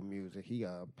gospel music. He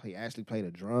actually played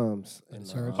the drums in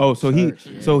church.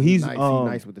 He's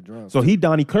nice with the drums. So he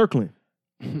Donnie Kirkland.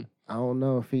 I don't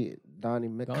know if he Donnie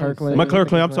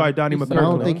McKirkland. I'm sorry, Donnie McKirkland. I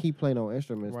don't think he played no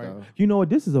instruments though. You know what?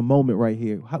 This is a moment right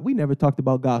here. We never talked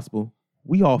about gospel.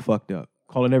 We all fucked up.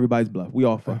 Calling everybody's bluff. We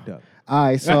all fucked up. All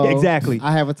right, so exactly.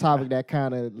 I have a topic that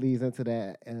kind of leads into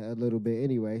that a little bit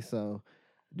anyway. So,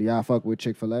 do y'all fuck with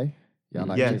Chick-fil-A? Y'all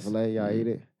like Chick-fil-A? Y'all eat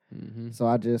it? Mm-hmm. So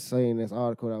I just seen this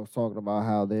article that was talking about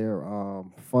how they're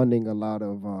funding a lot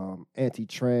of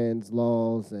anti-trans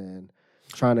laws and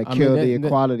trying to kill the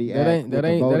Equality Act. That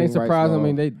ain't surprising. I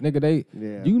mean,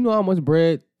 do you know how much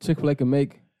bread Chick-fil-A can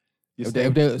make? If they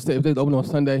open on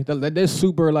Sunday, they're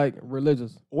super like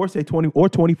religious. Or say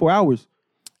 24 hours.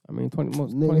 I mean, 24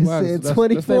 hours.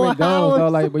 24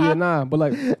 hours. Like, but yeah, nah. But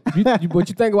like, but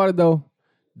you think about it though,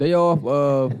 they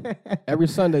off every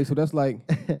Sunday, so that's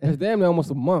damn near almost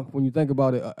a month when you think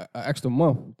about it. An extra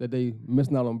month that they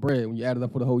missing out on bread when you add it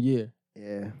up for the whole year.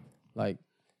 Yeah. Like,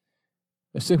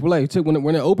 Chick-fil-A,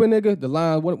 when they open, nigga, the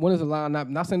line. When is the line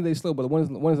not saying they slow, but when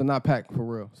is it not packed for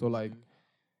real? So like.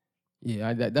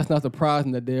 Yeah, that's not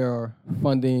surprising that they are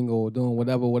funding or doing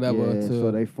whatever. Yeah,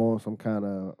 so they form some kind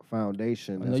of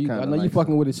foundation. I know you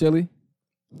fucking with a chili.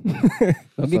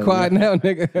 Don't get quiet now,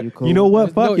 nigga. You cool? You know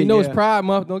what? Fuck You it. know yeah. it's Pride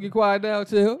Month. Don't get quiet now,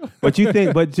 chill. But you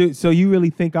think, so you really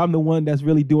think I'm the one that's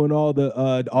really doing all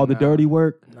the dirty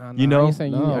work? Nah, You know? I ain't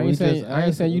saying you. No, I we ain't saying. just I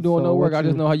ain't saying you asking. doing no So work. what I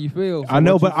just you- know how you feel. I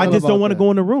know, what but you I feel just don't about want to that? go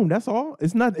in the room. That's all.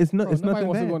 It's not. It's Nobody nothing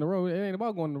wants to bad. go in the room. It ain't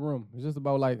about going in the room. It's just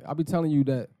about like I be telling you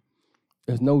that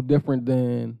it's no different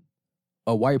than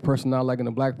a white person not liking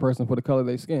a black person for the color of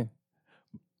their skin.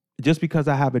 Just because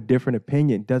I have a different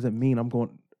opinion doesn't mean I'm going.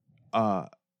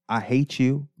 I hate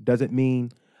you. Doesn't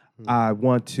mean I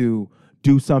want to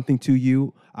do something to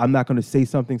you. I'm not going to say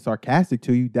something sarcastic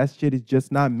to you. That shit is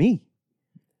just not me.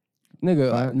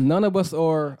 Nigga, Right. none of us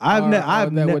are.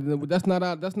 That's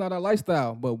not our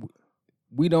lifestyle. But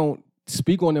we don't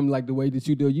speak on them like the way that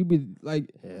you do. You be like,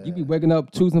 you be waking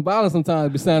up choosing violence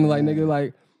sometimes. Be sounding like nigga,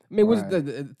 like I mean, what's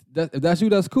Right. if that's you,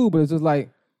 that's cool. But it's just like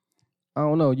I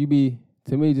don't know. You be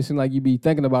to me, it just seem like you be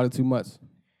thinking about it too much.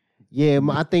 Yeah,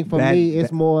 I think for That- me,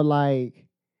 it's that- more like,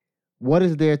 what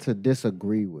is there to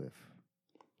disagree with?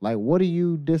 Like, what are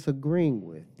you disagreeing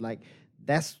with? Like,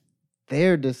 that's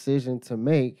their decision to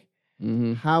make.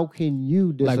 Mm-hmm. How can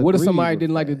you disagree? Like, what if somebody with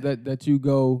didn't like it that you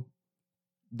go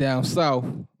down south?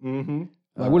 Mm-hmm.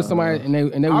 Like, what if somebody and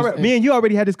they was, Me and you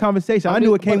already had this conversation. I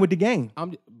knew it came with the game.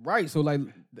 I'm right. So like,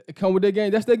 it come with their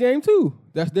game. That's their game too.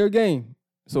 That's their game.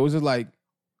 So it's just like,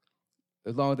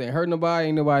 as long as they ain't hurt nobody,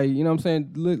 ain't nobody. You know what I'm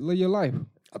saying? Live your life.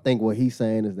 I think what he's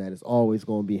saying is that it's always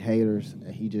going to be haters,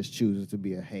 and he just chooses to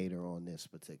be a hater on this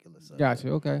particular subject. Gotcha.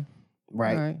 Okay.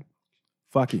 Right. All right.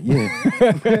 Fuck it, yeah.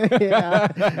 Yeah.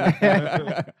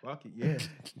 Fuck it, yeah.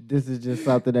 This is just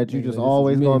something that you Nigga, just this is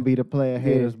always me. going to be the player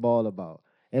haters ball about.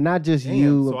 And not just Damn,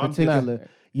 you so in I'm particular.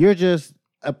 You're just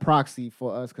a proxy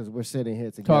for us because we're sitting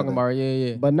here together. Talking about it,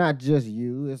 yeah. But not just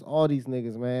you. It's all these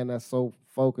niggas, man, that's so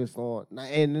focused on.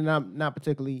 And I'm not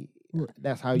particularly,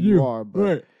 that's how you are,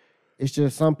 but it's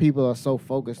just some people are so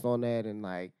focused on that and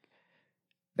like,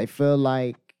 they feel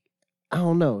like, I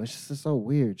don't know. It's just so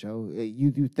weird, Joe.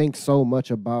 You think so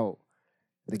much about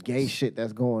the gay shit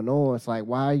that's going on. It's like,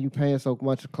 why are you paying so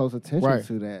much close attention Right.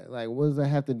 to that? Like, what does that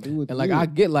have to do with And like you? I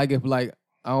get like if like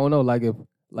I don't know like if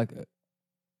like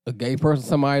a gay person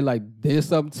somebody like did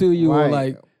something to you or Right.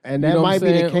 like and you that know what might I'm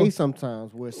be the saying? case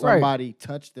sometimes where somebody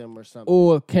touched them or something.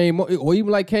 or came on or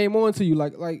even like came on to you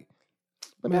like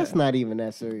but man, that's not even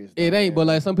that serious. it though, ain't. But man.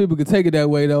 like some people could take it that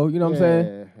way though. You know what I'm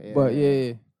saying? But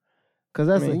yeah. Because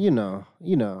that's I mean- you know,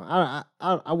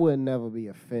 I would never be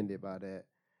offended by that.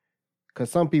 Because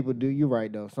some people do. You're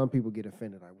right though. Some people get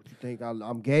offended. Like, what you think?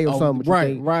 I'm gay or Oh, something? But you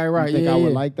right, think, right, right. You think yeah, I would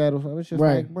yeah. like that or something? It's just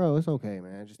Right. like, bro, it's okay,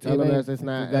 man. Just tell It them ain't- that's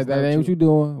not. that that's ain't not what you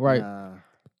doing, right? Nah.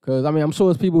 Because I mean, I'm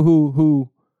sure it's people who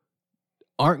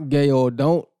aren't gay or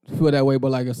don't feel that way.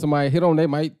 But like, if somebody hit on, they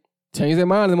might change their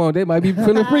mind. They might be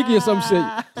feeling freaky or some shit.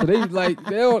 So they like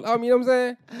they don't. I mean, you know what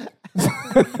I'm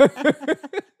saying?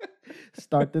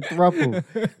 Start the thruple.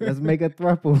 Let's make a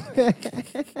thruple.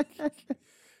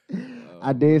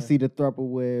 I did see the thruple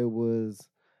where it was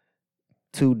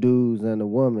 2 dudes and a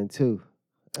woman too,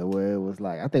 and where it was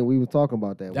like I think we were talking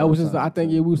about that. That one was just. time, I think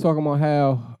too. yeah, we was talking about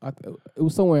how it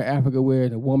was somewhere in Africa where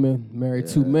the woman married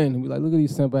 2 men. And we like, look at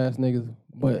these simp ass niggas.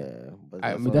 But Yeah, but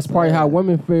I what mean, I'm that's probably how saying.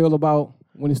 women feel about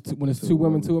when it's two Two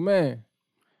women women. to a man.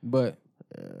 But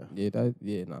Yeah, nah.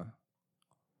 Yeah, nah.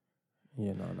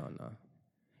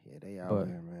 yeah, they out But-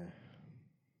 there, man.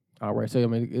 All right, so I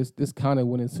mean, this kind of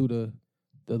went into the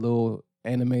little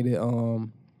animated Oh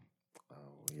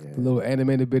yeah, the little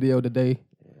animated video today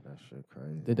yeah, that shit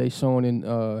crazy. that they showing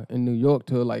in New York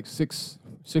to like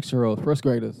 6-year-olds, first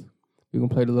graders. We gonna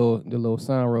play the little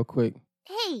sound real quick.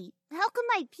 Hey, how come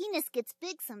my penis gets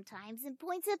big sometimes and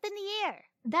points up in the air?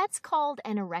 That's called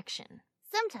an erection.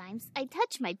 Sometimes I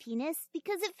touch my penis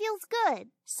because it feels good.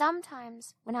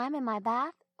 Sometimes, when I'm in my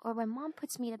bath or when Mom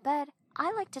puts me to bed,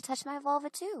 I like to touch my vulva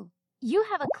too. You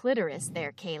have a clitoris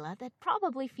there, Kayla, that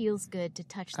probably feels good to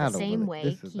touch I the don't same believe- way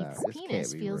this is Keith's not- this penis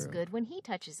can't be feels real. good when he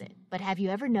touches it. But have you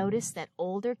ever noticed that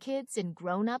older kids and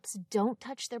grown-ups don't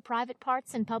touch their private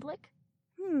parts in public?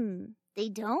 They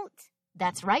don't?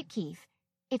 That's right, Keith.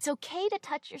 It's okay to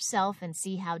touch yourself and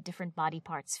see how different body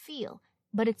parts feel,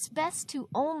 but it's best to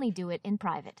only do it in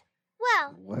private.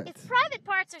 Well, What? if private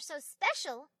parts are so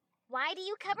special, why do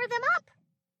you cover them up?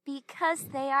 Because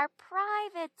they are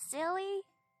private, silly.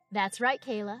 That's right,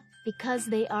 Kayla, because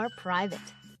they are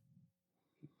private.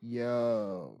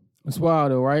 Yo, It's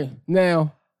wild though, right?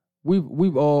 Now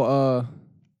we've all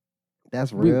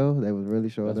that's real. They was really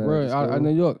showing that's that. real at the out in school?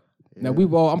 New York. Now Yeah.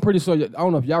 we've all. I'm pretty sure. I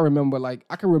don't know if y'all remember. Like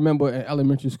I can remember in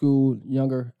elementary school,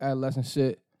 younger adolescent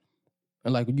shit,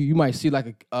 and like you might see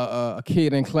like a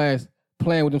kid in class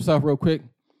playing with himself real quick,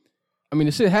 I mean,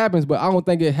 the shit happens, but I don't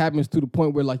think it happens to the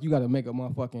point where like you got to make a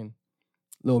motherfucking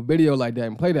little video like that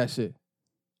and play that shit.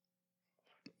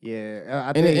 Yeah,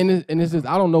 I And think it's just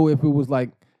I don't know if it was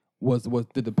like was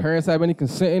did the parents have any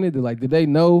consent in it? Did they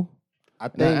know? I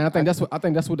think And I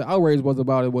think that's what the outrage was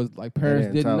about. It was like parents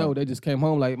didn't didn't tell know. them. They just came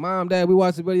home like, Mom, Dad, we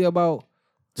watched a video about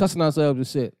touching ourselves and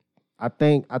shit. I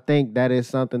think that is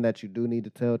something that you do need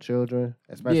to tell children,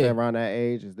 especially Yeah. around that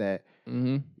age, is that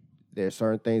Mm-hmm. there's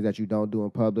certain things that you don't do in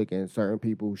public, and certain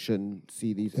people shouldn't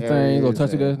see these Thing areas. or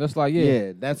touch and- it. That's like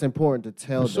yeah, that's important to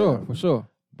tell for sure, them, for sure.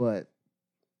 but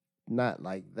not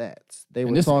like that. They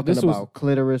And were this talking was- about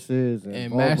clitorises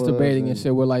And vulvas masturbating and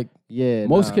shit. Where like Yeah,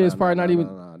 most kids probably not even-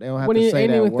 They don't have what to he say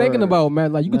ain't that even thinking word. about,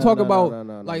 man. Like you can No, talk no, about no,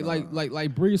 no, no, like no.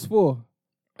 like Bree's for,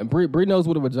 and Bree knows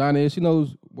what a vagina is. She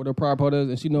knows what her private part is,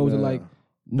 and she knows that Yeah. like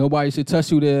nobody should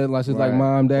touch you there unless it's like Right,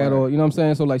 mom, dad, or right. you know what I'm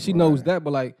saying. So like she knows Right. that,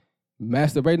 but like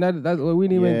masturbating that's what we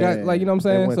didn't even got. Like you know what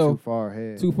I'm They saying. went So too far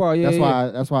ahead. too far, yeah.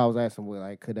 That's why I was asking, well,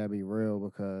 like, could that be real?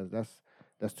 Because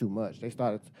that's too much. They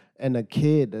started, and the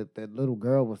kid, that little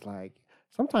girl was like,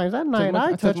 sometimes at night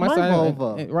I touch my side,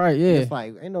 vulva. right? Yeah. It's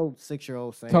like ain't no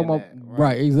 6-year-old saying Talking about that.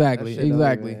 right, That exactly, shit don't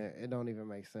exactly. even- it don't even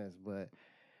make sense. But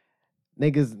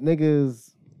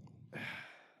niggas,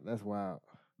 that's wild.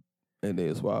 It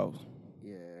is wild.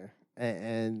 Yeah,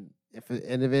 and if it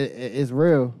is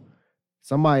real,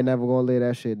 somebody never gonna lay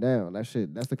that shit down. That's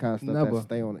the kind of stuff Never. that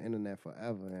stay on the internet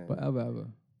forever. And Forever, ever.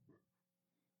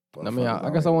 I mean, motherfuckers I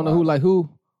guess I already wonder wild.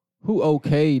 who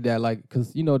okayed that, like,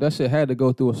 cause you know that shit had to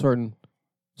go through a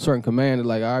certain command.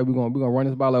 Like, all right, we're gonna run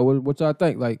this by. Like, what y'all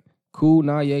think? Like, cool,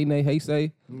 nah, yay, nay, hey,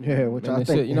 say. Yeah, which and I that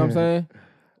think shit, you know what I'm saying?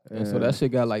 And so Yeah. that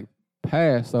shit got like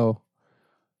passed. So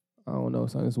I don't know,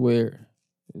 son. It's weird.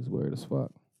 It's weird as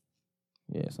fuck.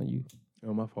 Yeah, son, you.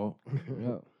 Oh, my fault.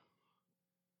 Yeah.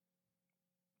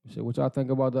 Shit, what y'all think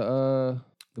about the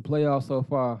playoffs so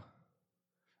far?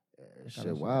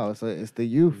 Shit, wow, it's the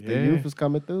youth. The Yeah. youth is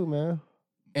coming through, man.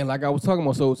 And like I was talking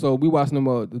about, so we watching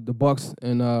them the Bucks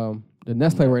and the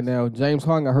Nets play right now. James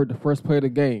Harden got hurt the first play of the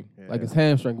game, like his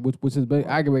hamstring, which has been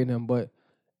aggravating him. But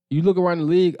you look around the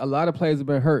league, a lot of players have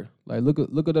been hurt. Like look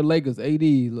at the Lakers, AD,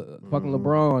 fucking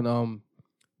LeBron,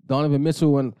 Donovan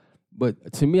Mitchell,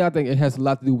 but to me, I think it has a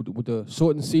lot to do with the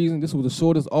shortened season. This was the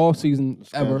shortest off season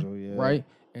ever, Schedule, yeah. right?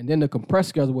 And then the compressed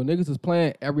schedule where niggas is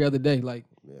playing every other day. Like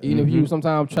even if you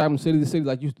sometimes traveling city to city,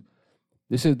 like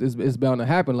this shit is bound to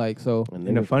happen. Like so.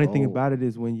 And the funny thing about it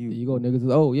is when You go niggas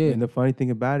is yeah. And the funny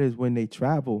thing about it is when they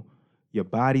travel, your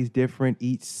body's different.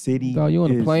 Each city. Dog, you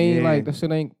on the is- plane, yeah. like that shit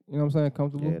ain't, you know what I'm saying,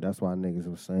 comfortable. Yeah, that's why niggas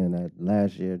was saying that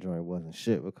last year joint wasn't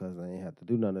shit because they ain't have to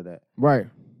do none of that. Right.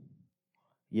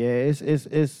 Yeah,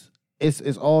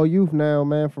 it's all youth now,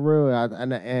 man, for real.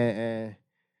 And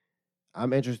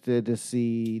I'm interested to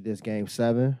see this game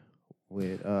 7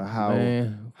 with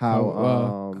Man,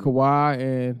 how Kawhi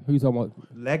and who you talking about?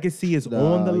 Legacy is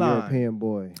on the line. European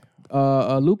boy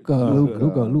Luka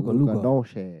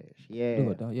Doncic. Yeah,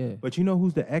 Luka, yeah. But you know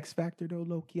who's the X factor though,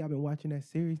 low key? I've been watching that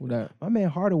series. Who that? My man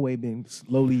Hardaway been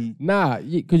slowly. Nah,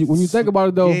 because when you think about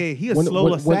it though, Yeah, he a when, slow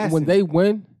when assassin. they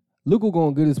win, Luka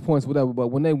gonna get his points, whatever. But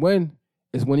when they win,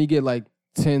 it's when he get like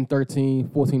 10, 13,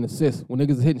 14 assists. When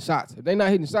niggas is hitting shots. If they not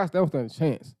hitting shots, they don't stand a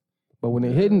chance. But when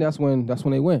they hitting, that's when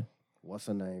they win. What's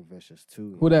her name? Vicious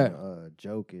too. Who that?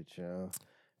 Jokic, yo.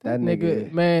 That That nigga,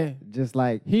 nigga, man. just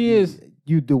like He is-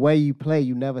 you the way you play.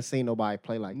 You never seen nobody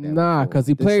play like that. Nah, before. because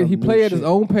he This played some new at his shit.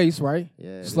 own pace, right?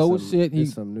 Yeah, this slow as some- shit.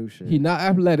 this some new shit. He not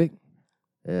athletic,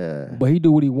 yeah, but he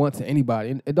do what he wants to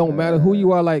anybody. It don't matter who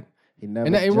you are, like. he never.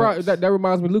 And jumps. that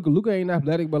reminds me of Luka. Luka ain't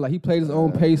athletic, but like he played his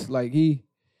own pace. Like hey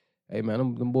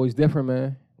man, them boys different,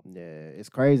 man. Yeah, it's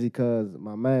crazy because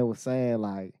my man was saying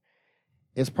like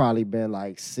it's probably been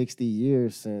like 60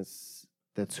 years since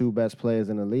the 2 best players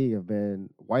in the league have been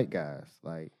white guys.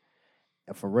 Like,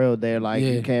 and for real, they're like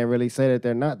Yeah. you can't really say that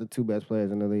they're not the 2 best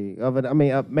players in the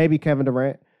league. Maybe Kevin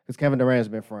Durant because Kevin Durant's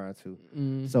been frying too.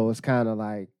 So it's kind of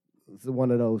like it's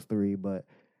one of those 3. But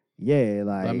yeah,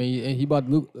 like I mean, and he about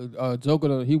to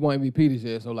Joker. He won MVP this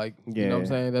year, so like you know what I'm Yeah.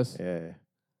 saying. That's yeah,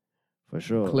 for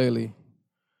sure. clearly.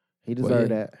 He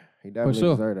deserved yeah. that. He definitely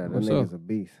sure. deserved that. For That sure. nigga's a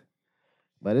beast.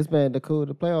 But it's been the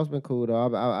playoffs been cool though.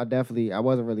 I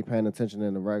wasn't really paying attention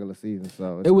in the regular season,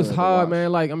 so it's It was good to hard, watch.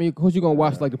 man. Like I mean, of course you gonna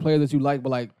watch like the players that you like, but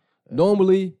like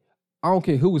normally I don't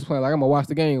care who was playing. Like I'm gonna watch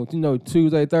the game. You know,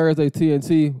 Tuesday, Thursday,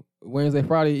 TNT, Wednesday,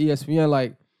 Friday, ESPN.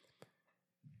 Like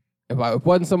if it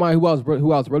wasn't somebody who I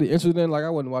was really interested in, like I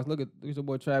wouldn't watch. Look at your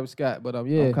boy Travis Scott. But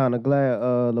yeah. I'm kind of glad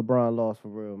LeBron lost for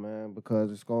real, man, because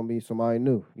it's gonna be somebody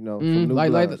new. You know, some new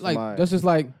like blood, somebody. that's just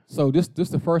like so. This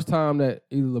the first time that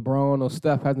either LeBron or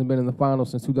Steph hasn't been in the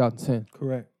finals since 2010.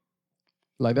 Correct.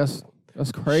 Like that's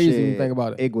That's crazy when you Shit, think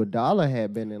about it. Iguodala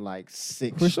had been in like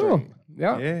 6 For sure. straight.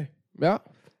 Yeah. Yeah.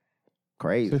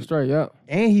 Crazy. 6 straight, yeah.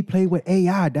 And he played with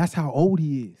AI. That's how old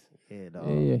he is. Yeah, dog.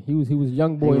 Yeah. He was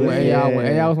young boy when Yeah.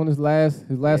 AI was on his last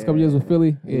couple years with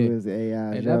Philly. He Yeah. was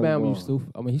AI. And that man used to,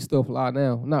 I mean, he still fly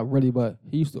now. Not really, but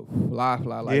he used to fly.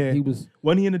 Like Yeah. he was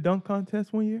Wasn't he in the dunk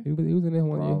contest one year? he was in there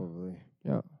one year. Probably.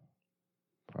 Yeah.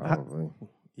 Probably.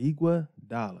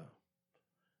 Iguodala.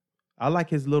 I like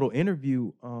his little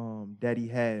interview that he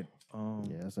had.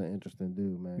 Yeah, that's an interesting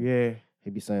dude, man. Yeah. He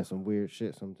be saying some weird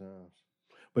shit sometimes.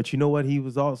 But you know what? He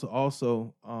was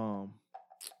also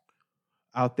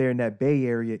out there in that Bay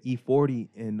Area, E40,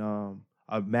 and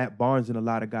Matt Barnes and a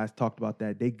lot of guys talked about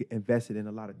that. They invested in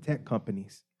a lot of tech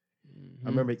companies. I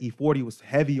remember E40 was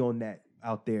heavy on that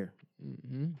out there.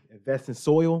 Invest in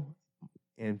soil,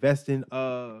 invest in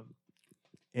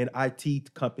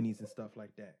IT companies and stuff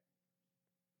like that.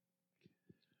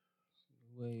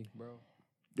 Wait, bro.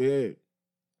 Yeah.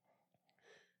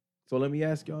 So let me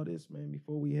ask y'all this, man,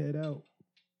 before we head out.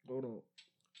 Hold on.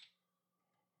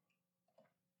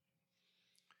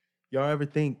 Y'all ever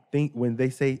think when they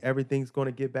say everything's going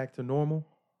to get back to normal,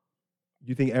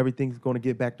 you think everything's going to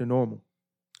get back to normal?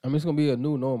 I mean, it's gonna be a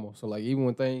new normal. So like, even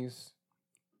when things,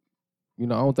 I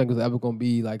don't think it's ever gonna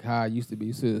be like how it used to be.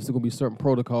 It's still gonna be certain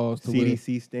protocols to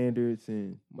CDC standards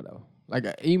and whatever. Like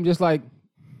even just like,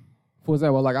 for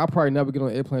example, like I'll probably never get on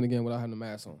an airplane again without having a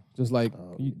mask on. Just like,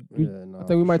 I think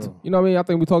we might, sure. you know what I mean? I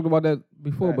think we talked about that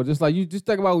before. Right. But just like, you just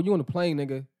think about when you on the plane,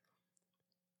 nigga,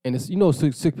 and it's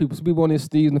sick people, some people on their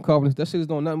steeds in the coffins. That shit is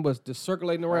doing nothing but just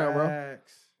circulating around, bro.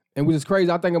 Facts. And which is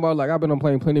crazy. I think about like I've been on a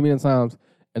plane plenty many times,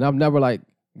 and I've never like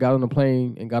got on the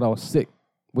plane and got all sick,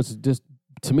 which is just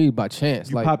to me by chance.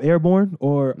 You like pop airborne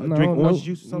or no, drink no, orange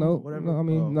juice or something? no, Whatever. no. I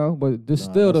mean Oh. no, but just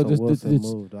Nah, still though, that's a just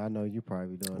Wilson move, though. I know you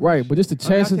probably doing that right. shit. But just the I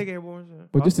mean, I chances, take airborne.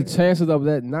 but I'll just the take chances of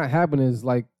that not happening is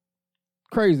like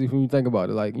crazy when you think about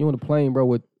it. Like you on the plane, bro,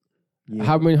 with Yeah.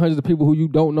 how many hundreds of people who you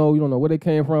don't know where they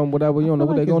came from, whatever. You don't know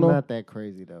what they're going It's on. not that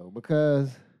crazy though,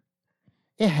 because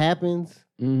it happens.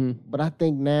 Mm-hmm. But I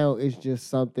think now it's just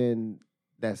something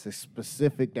that's a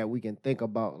specific that we can think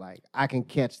about. Like I can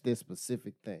catch this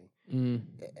specific thing,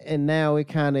 and now it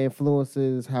kind of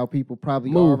influences how people probably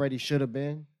Move. already should have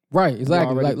been. Right,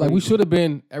 exactly. already Like we been- should have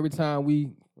been every time we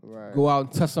Right. go out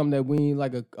and touch something that we ain't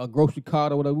like a grocery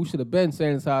cart or whatever. We should have been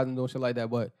sanitizing and doing shit like that.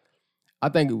 But I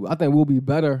think we'll be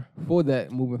better for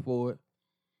that moving forward.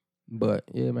 But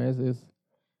yeah, man, it's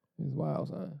wild,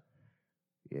 son.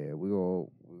 Yeah, we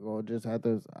gonna just have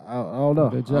to. I don't know.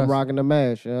 Adjust. I'm rocking the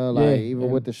mask. Like Yeah, even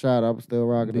and with the shot, I'm still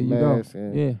rocking There the you go. mask.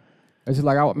 And Yeah, it's just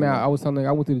like I was telling you,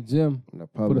 I went to the gym in the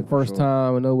for public the first sure.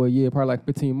 time in over a year, probably like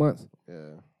 15 months. Yeah.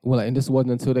 Well, and this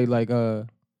wasn't until they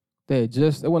had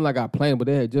just, it wasn't like I planned, but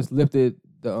they had just lifted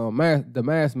the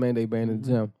mask mandate ban in the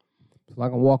gym. So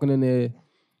like I'm walking in there,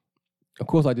 of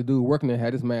course, like the dude working there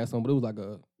had his mask on, but it was like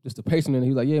just a patient in there. He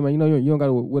was like, yeah, man, you don't got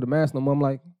to wear the mask no more. I'm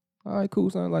like, all right, cool,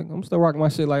 son. Like I'm still rocking my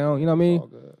shit, like, you know what I mean? All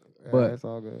good. Yeah, But- it's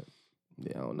all good.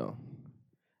 Yeah, I don't know.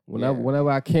 Whenever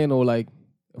I can, or like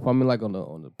if I'm in like on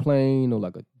the plane or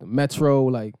like the metro,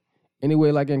 like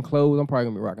anywhere like enclosed, I'm probably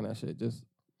gonna be rocking that shit. Just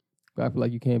I feel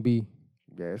like you can't be.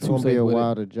 Yeah, it's Too gonna be safe a with it.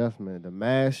 wild adjustment. The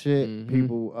mask shit, Mhm.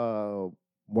 people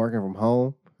working from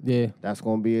home, Yeah, that's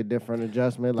gonna be a different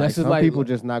adjustment. Like That's just some like- people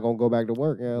just not gonna go back to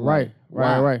work. Yeah, like,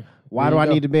 right. Why There do you I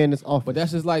go. need to be in this office? But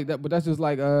that's just like that. But that's just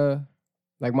like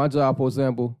my job, for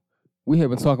example. We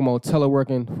have been talking about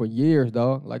teleworking for years,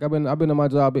 dog. Like I've been in my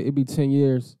job. It'd be 10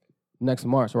 years next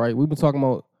March, right? We've been talking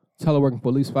about teleworking for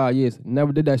at least 5 years.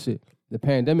 Never did that shit. The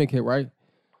pandemic hit, right?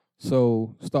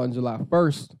 So starting July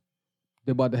 1st,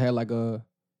 they're about to have like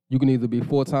you can either be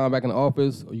full-time back in the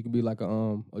office, or you can be like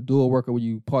a dual worker where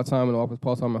you part-time in the office,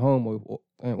 part-time at home,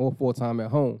 or full-time at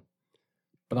home.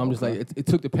 But I'm just like, it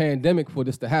took the pandemic for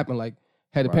this to happen. Like,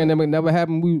 had the Right. pandemic never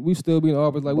happened, we still be in the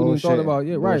office. Like, we didn't thought about it.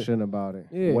 Yeah, right. Bullshitting about it.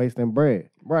 Yeah. Wasting bread.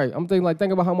 Right. I'm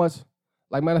thinking about how much,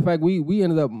 like, matter of fact, we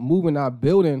ended up moving our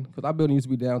building, because our building used to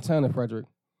be downtown in Frederick.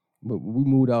 But we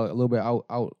moved out a little bit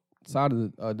outside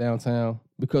of the downtown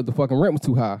because the fucking rent was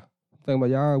too high. Thinking about,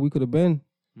 y'all, we could have been,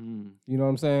 you know what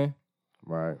I'm saying?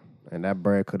 Right. And that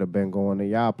bread could have been going to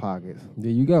y'all pockets.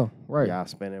 There you go. Right. Y'all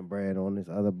spending bread on this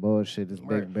other bullshit, this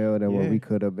Right. big building where Yeah. we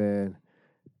could have been.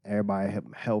 Everybody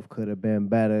health could have been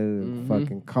better. Mhm.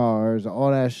 Fucking cars, all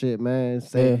that shit, man.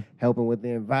 Yeah. Helping with the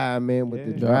environment, with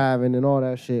the Yeah. driving and all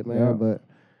that shit, man. Yeah. But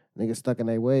niggas stuck in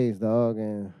their ways, dog.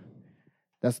 And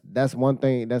that's one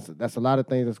thing. That's a lot of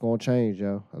things that's gonna change,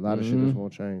 yo. A lot of shit that's Mhm. gonna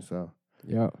change. So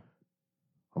Yeah.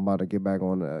 I'm about to get back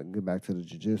to the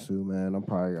jiu-jitsu, man. I'm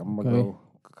gonna Okay. go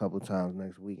a couple times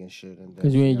next week and shit. And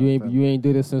Because you ain't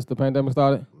did it since the pandemic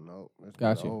started? No, It's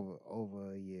Gotcha. been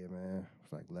over a year, man.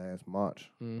 It's like last March,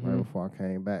 Mhm. right before I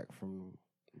came back from.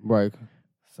 Right.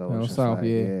 So Down it's just south, like,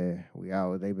 yeah. we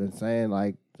out. They've been saying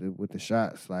like with the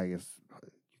shots, like you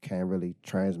can't really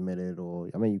transmit it, or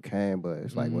I mean you can, but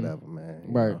it's like Mhm. whatever, man.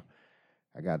 You Right. know?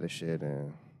 I got this shit,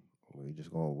 and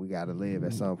we gotta live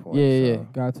at some point. Yeah, so,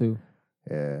 got to.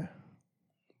 yeah.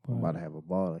 I'm But- about to have a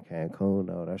ball in Cancun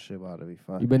though. That shit about to be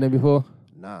fun. You been there before?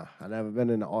 Nah, I never been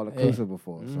in the all inclusive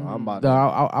before, so I'm about No,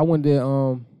 to. I went there.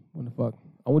 When the fuck?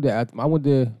 I went there. I went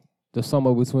there the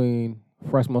summer between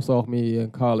freshman, sophomore year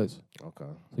in college. Okay.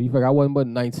 So you figure I wasn't but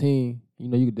 19. You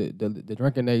know, the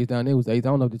drinking age down there was 18.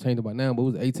 I don't know if they changed it by now, but it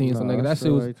was 18. so Nah, nigga, that that's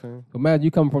shit was. 18. Imagine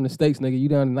you coming from the States, nigga. You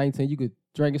down to 19, you could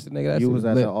drink and shit, nigga. That You shit was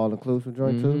at lit. the all inclusive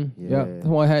joint too? Mhm. Yeah. That's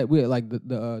why we had like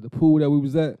the pool that we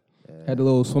was at. Had the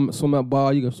little swim up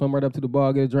bar. You could swim right up to the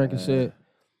bar, get a drink and shit.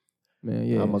 Man,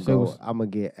 yeah. I'm shit was- gonna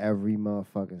get every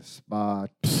motherfucking spa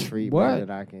treatment What?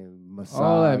 that I can massage.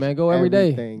 all that, man. Go every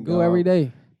day. everything, Go dog. every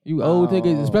day. You old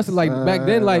niggas, especially like back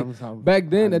then, like back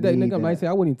then, at that nigga, I'm 19,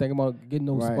 I wouldn't even think about getting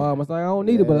no Right. spa. I was like, I don't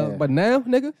need it, Yeah. but now,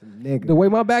 nigga, Nigga. the way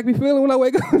my back be feeling when I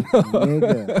wake up,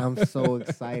 Nigga, I'm so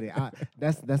excited.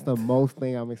 That's the most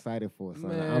thing I'm excited for, son.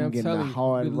 Man, I'm getting the telling you,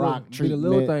 hard be the rock little- be treatment, the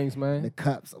little things, man. the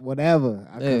cups, whatever.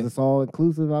 Because Yeah. it's all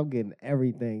inclusive. I'm getting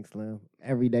everything, Slim.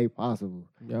 Every day possible.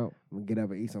 Yo, I'm gonna get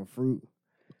up and eat some fruit.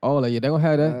 all that, yeah, they gonna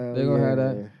have that. They gonna have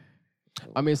that. Yeah.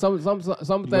 I mean, some You have things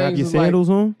your is like sandals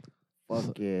on?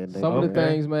 Fuck yeah. Nigga. some of the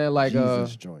Okay. things, man, like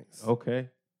Jesus joints. Okay.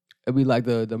 it'd be like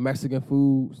the Mexican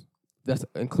foods that's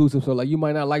inclusive. So like you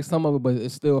might not like some of it, but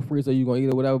it's still free, so you gonna eat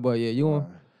it or whatever. But yeah, you gonna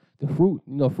the fruit,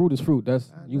 you know, fruit is fruit.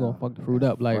 That's I you gonna know. fuck the fruit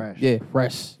That's up, like fresh. yeah,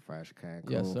 fresh. Fresh Cancun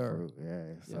Yes, sir. fruit. Yeah.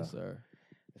 So Yes, sir.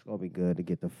 it's gonna be good to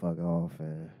get the fuck off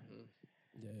and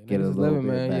Yeah, get a niggas is little living,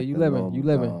 bit man. back Yeah, you to living, normal, you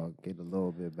living. dog. Get a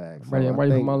little bit back. I'm ready- So I'm I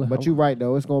ready for think- my- But you're right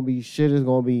though. It's gonna be shit. Is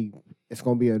gonna be. It's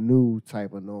gonna be a new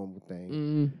type of normal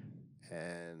thing,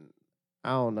 and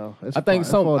I don't know. It's I think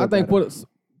fun. It's I think better.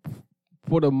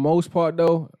 for the most part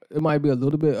though, it might be a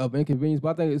little bit of inconvenience, but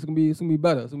I think it's gonna be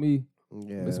better. It's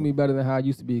Yeah. gonna be better than how it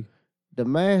used to be. The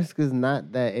mask is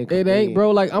not that It inconvenient. ain't,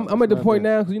 bro. Like I'm at the It's point not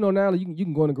now, cause you know now you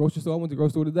can go in the grocery store. I went to the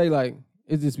grocery store today. Like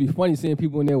it just be funny seeing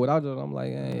people in there without it. I'm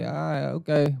like, hey, all right,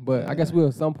 okay. But I guess we'll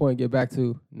at some point get back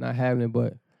to not having it.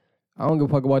 But I don't give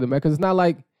a fuck about it, man. Cause it's not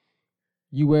like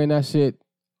you wearing that shit.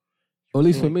 Or at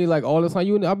least for me, like all the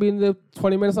time, I'll be in the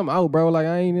 20 minutes, I'm out, bro. Like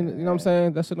I ain't in, you know what I'm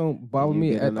saying? That shit don't bother You me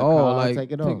get in at the all. car, Like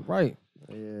take it off. right,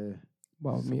 Yeah.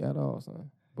 bother me at all, son.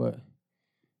 But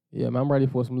yeah, man, I'm ready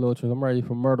for some little trips. I'm ready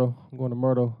for Myrtle. I'm going to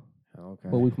Myrtle Okay.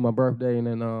 for a week for my birthday, and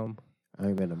then I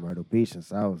ain't been to Myrtle Beach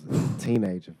since I was a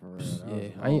teenager for real. That was yeah,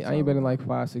 a I ain't long been in time like ago.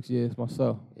 5-6 years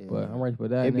myself. But Yeah. I'm ready for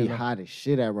that. It and be then, hot as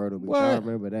shit at Myrtle Beach. What? I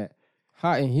remember that.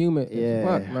 hot and humid. as Yeah,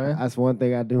 fuck, man. that's one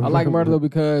thing I do. I like remember. Myrtle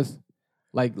because,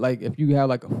 like if you have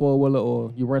like a 4-wheeler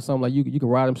or you rent something, like you can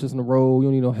ride them shits on the road. You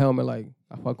don't need no helmet. Like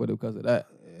I fuck with it because of that.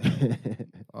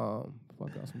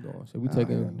 Fuck else I'm doing. So we Out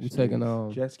taking here in the we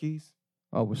taking Jet skis?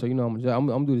 Oh, well, so you know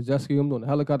I'm doing the jet ski. I'm doing the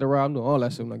helicopter ride. I'm doing all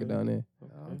that shit when I get down there.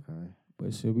 Okay.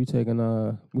 But shit, we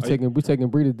taking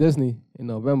Bree to Disney in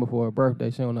November for her birthday.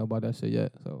 She don't know about that shit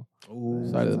yet, so Ooh.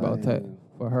 excited about that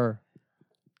for her.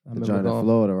 I The joint in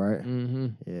Florida, right? Mm-hmm.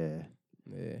 Yeah.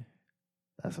 Yeah.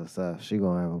 That's what's up. She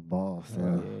gonna have a ball. Yeah,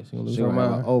 So. she gonna lose She her gonna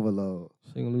have mind. an overload.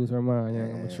 She gonna lose her mind. Yeah,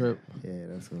 I'm a trip. Yeah,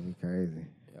 that's gonna be crazy.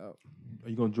 Yep. Are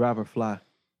you gonna drive or fly?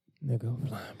 Nigga, I'm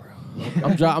flying, bro.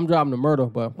 I'm driving to Myrtle,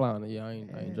 but I'm flying. Yeah, I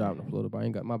ain't driving to Florida, but I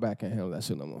ain't got my back can't handle that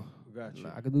shit no more. Got you.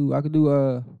 Nah, I could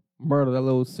do Myrtle, that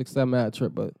little 6-7 hour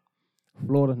trip, but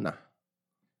Florida, nah.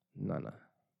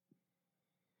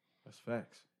 That's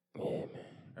facts. Yeah, man.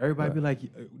 Everybody be like,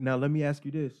 now let me ask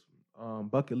you this.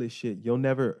 Bucket list shit. You'll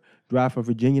never drive from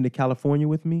Virginia to California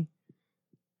with me?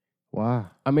 Wow.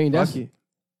 I mean Fuck it.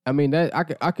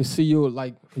 I could see you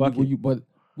like Fuck when it. you, but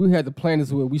we had the plan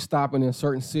this where we stopping in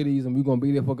certain cities and we gonna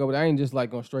be there for a couple. I ain't just like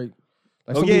going straight.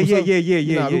 Like Oh some yeah, people- yeah, some- yeah, yeah,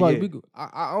 yeah, Nah, yeah, we like, yeah. we go-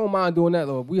 I don't mind doing that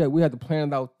though. We had to plan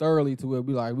it out thoroughly to where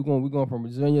we like we going from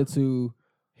Virginia to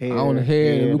Here, on the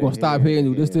head, and we're gonna to stop here and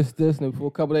do yeah. this, and then for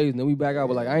a couple days, and then we back out.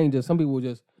 But like I ain't just some people will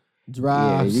just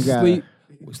drive, Yeah, you gotta-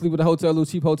 sleep at the hotel, little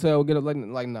cheap hotel, get up like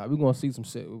nah, we gonna see some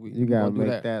shit. You gotta gonna do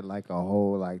make that like a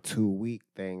whole like 2-week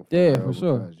thing. Yeah, real for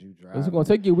sure. because You drive. It's gonna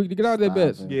take you a week to get out of that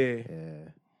bitch. stopping. Yeah. Yeah.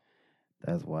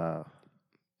 That's wild.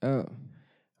 Uh,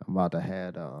 I'm about to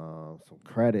have some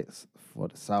credits for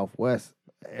the Southwest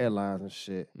Airlines and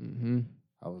shit. mm-hmm.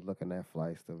 I was looking at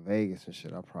flights to Vegas and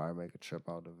shit. I'll probably make a trip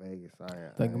out to Vegas.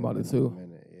 Thinking about it been in a too.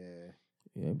 minute. Yeah.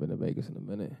 You ain't been to Vegas in a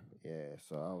minute. Yeah,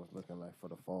 so I was looking like for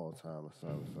the fall time or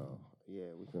something. So yeah,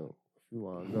 we can. If you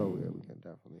want to go, yeah, we can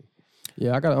definitely.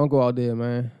 Yeah, I got an uncle out there,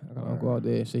 man. I got an uncle out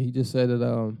there. Shit, he just said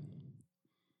that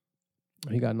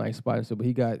He got a nice spot and stuff, but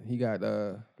he got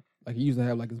like he used to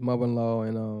have like his mother-in-law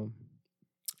and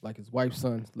like his wife's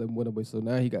son living with him, but so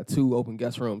now he got 2 open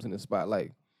guest rooms in the spot.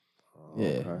 Like, yeah,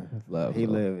 Okay. that's love. He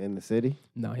so. live in the city.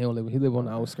 No, he don't live. He live on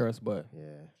the outskirts, but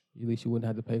Yeah. at least you wouldn't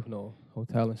have to pay for no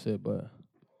hotel and shit. But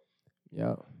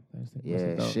yeah,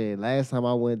 Yeah, shit. Last time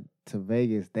I went to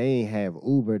Vegas, they ain't have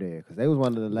Uber there because they was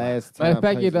one of the last. Matter of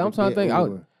fact, places I'm trying to get think.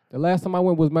 Uber. The last time I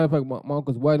went was matter of fact my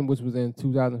uncle's wedding, which was in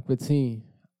 2015.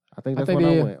 I think that's think when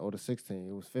I they- went. Or the 16.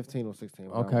 It was 15 or 16.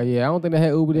 when I Okay, went. yeah, I don't think they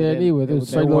had Uber there They either. didn't. It was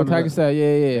They straight one little of the- taxi side. Yeah,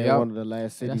 They yeah. one of the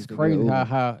last cities. That's to get crazy Uber.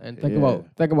 how and think Yeah.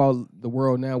 about the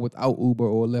world now without Uber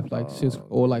or Lyft like shit's Oh,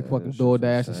 or like yeah, fucking that shit's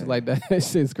DoorDash and shit insane. like that. That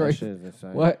shit's That crazy. shit is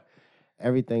insane. What?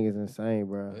 Everything is insane,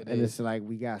 bro. It And is. it's like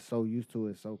we got so used to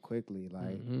it so quickly.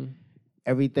 Like Mhm.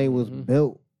 everything was Mhm.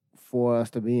 built for us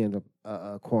to be in the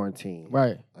quarantine.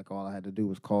 Right. Like all I had to do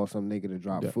was call some nigga to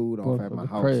drop Yeah. food Going off at from my the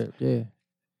house. crib, yeah.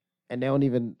 And they don't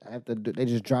even have to do, they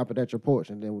just drop it at your porch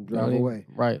and then drive away.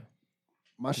 Right.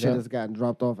 My shit Yeah. has gotten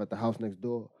dropped off at the house next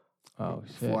door. Oh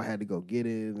shit. Before I had to go get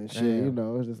it and shit. Damn. You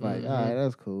know, it's just like, Mhm. all right,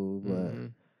 that's cool. But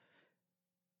Mhm.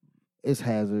 it's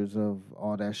hazards of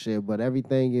all that shit. But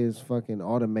everything is fucking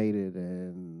automated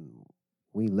and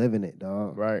we live in it,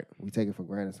 dog. Right. We take it for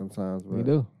granted sometimes. But We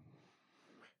do.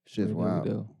 Shit's We do, wild. We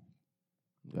do.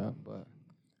 Yeah, but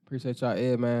appreciate y'all,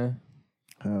 Ed, man.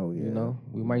 Hell yeah. You know,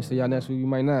 we might see y'all next week. We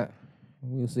might not.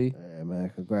 We'll see. Yeah, man.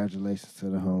 Congratulations to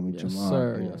the homie Yes, Jamal.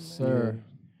 sir. again, Yes, man. sir.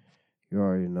 You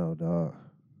already know, dog.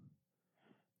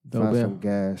 Dope, Find yeah. some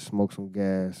gas, smoke some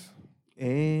gas,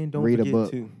 And don't Read a forget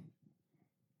book. to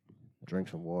drink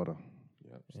some water.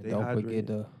 And stay don't hydrated. forget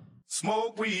to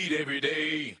Smoke weed every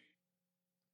day.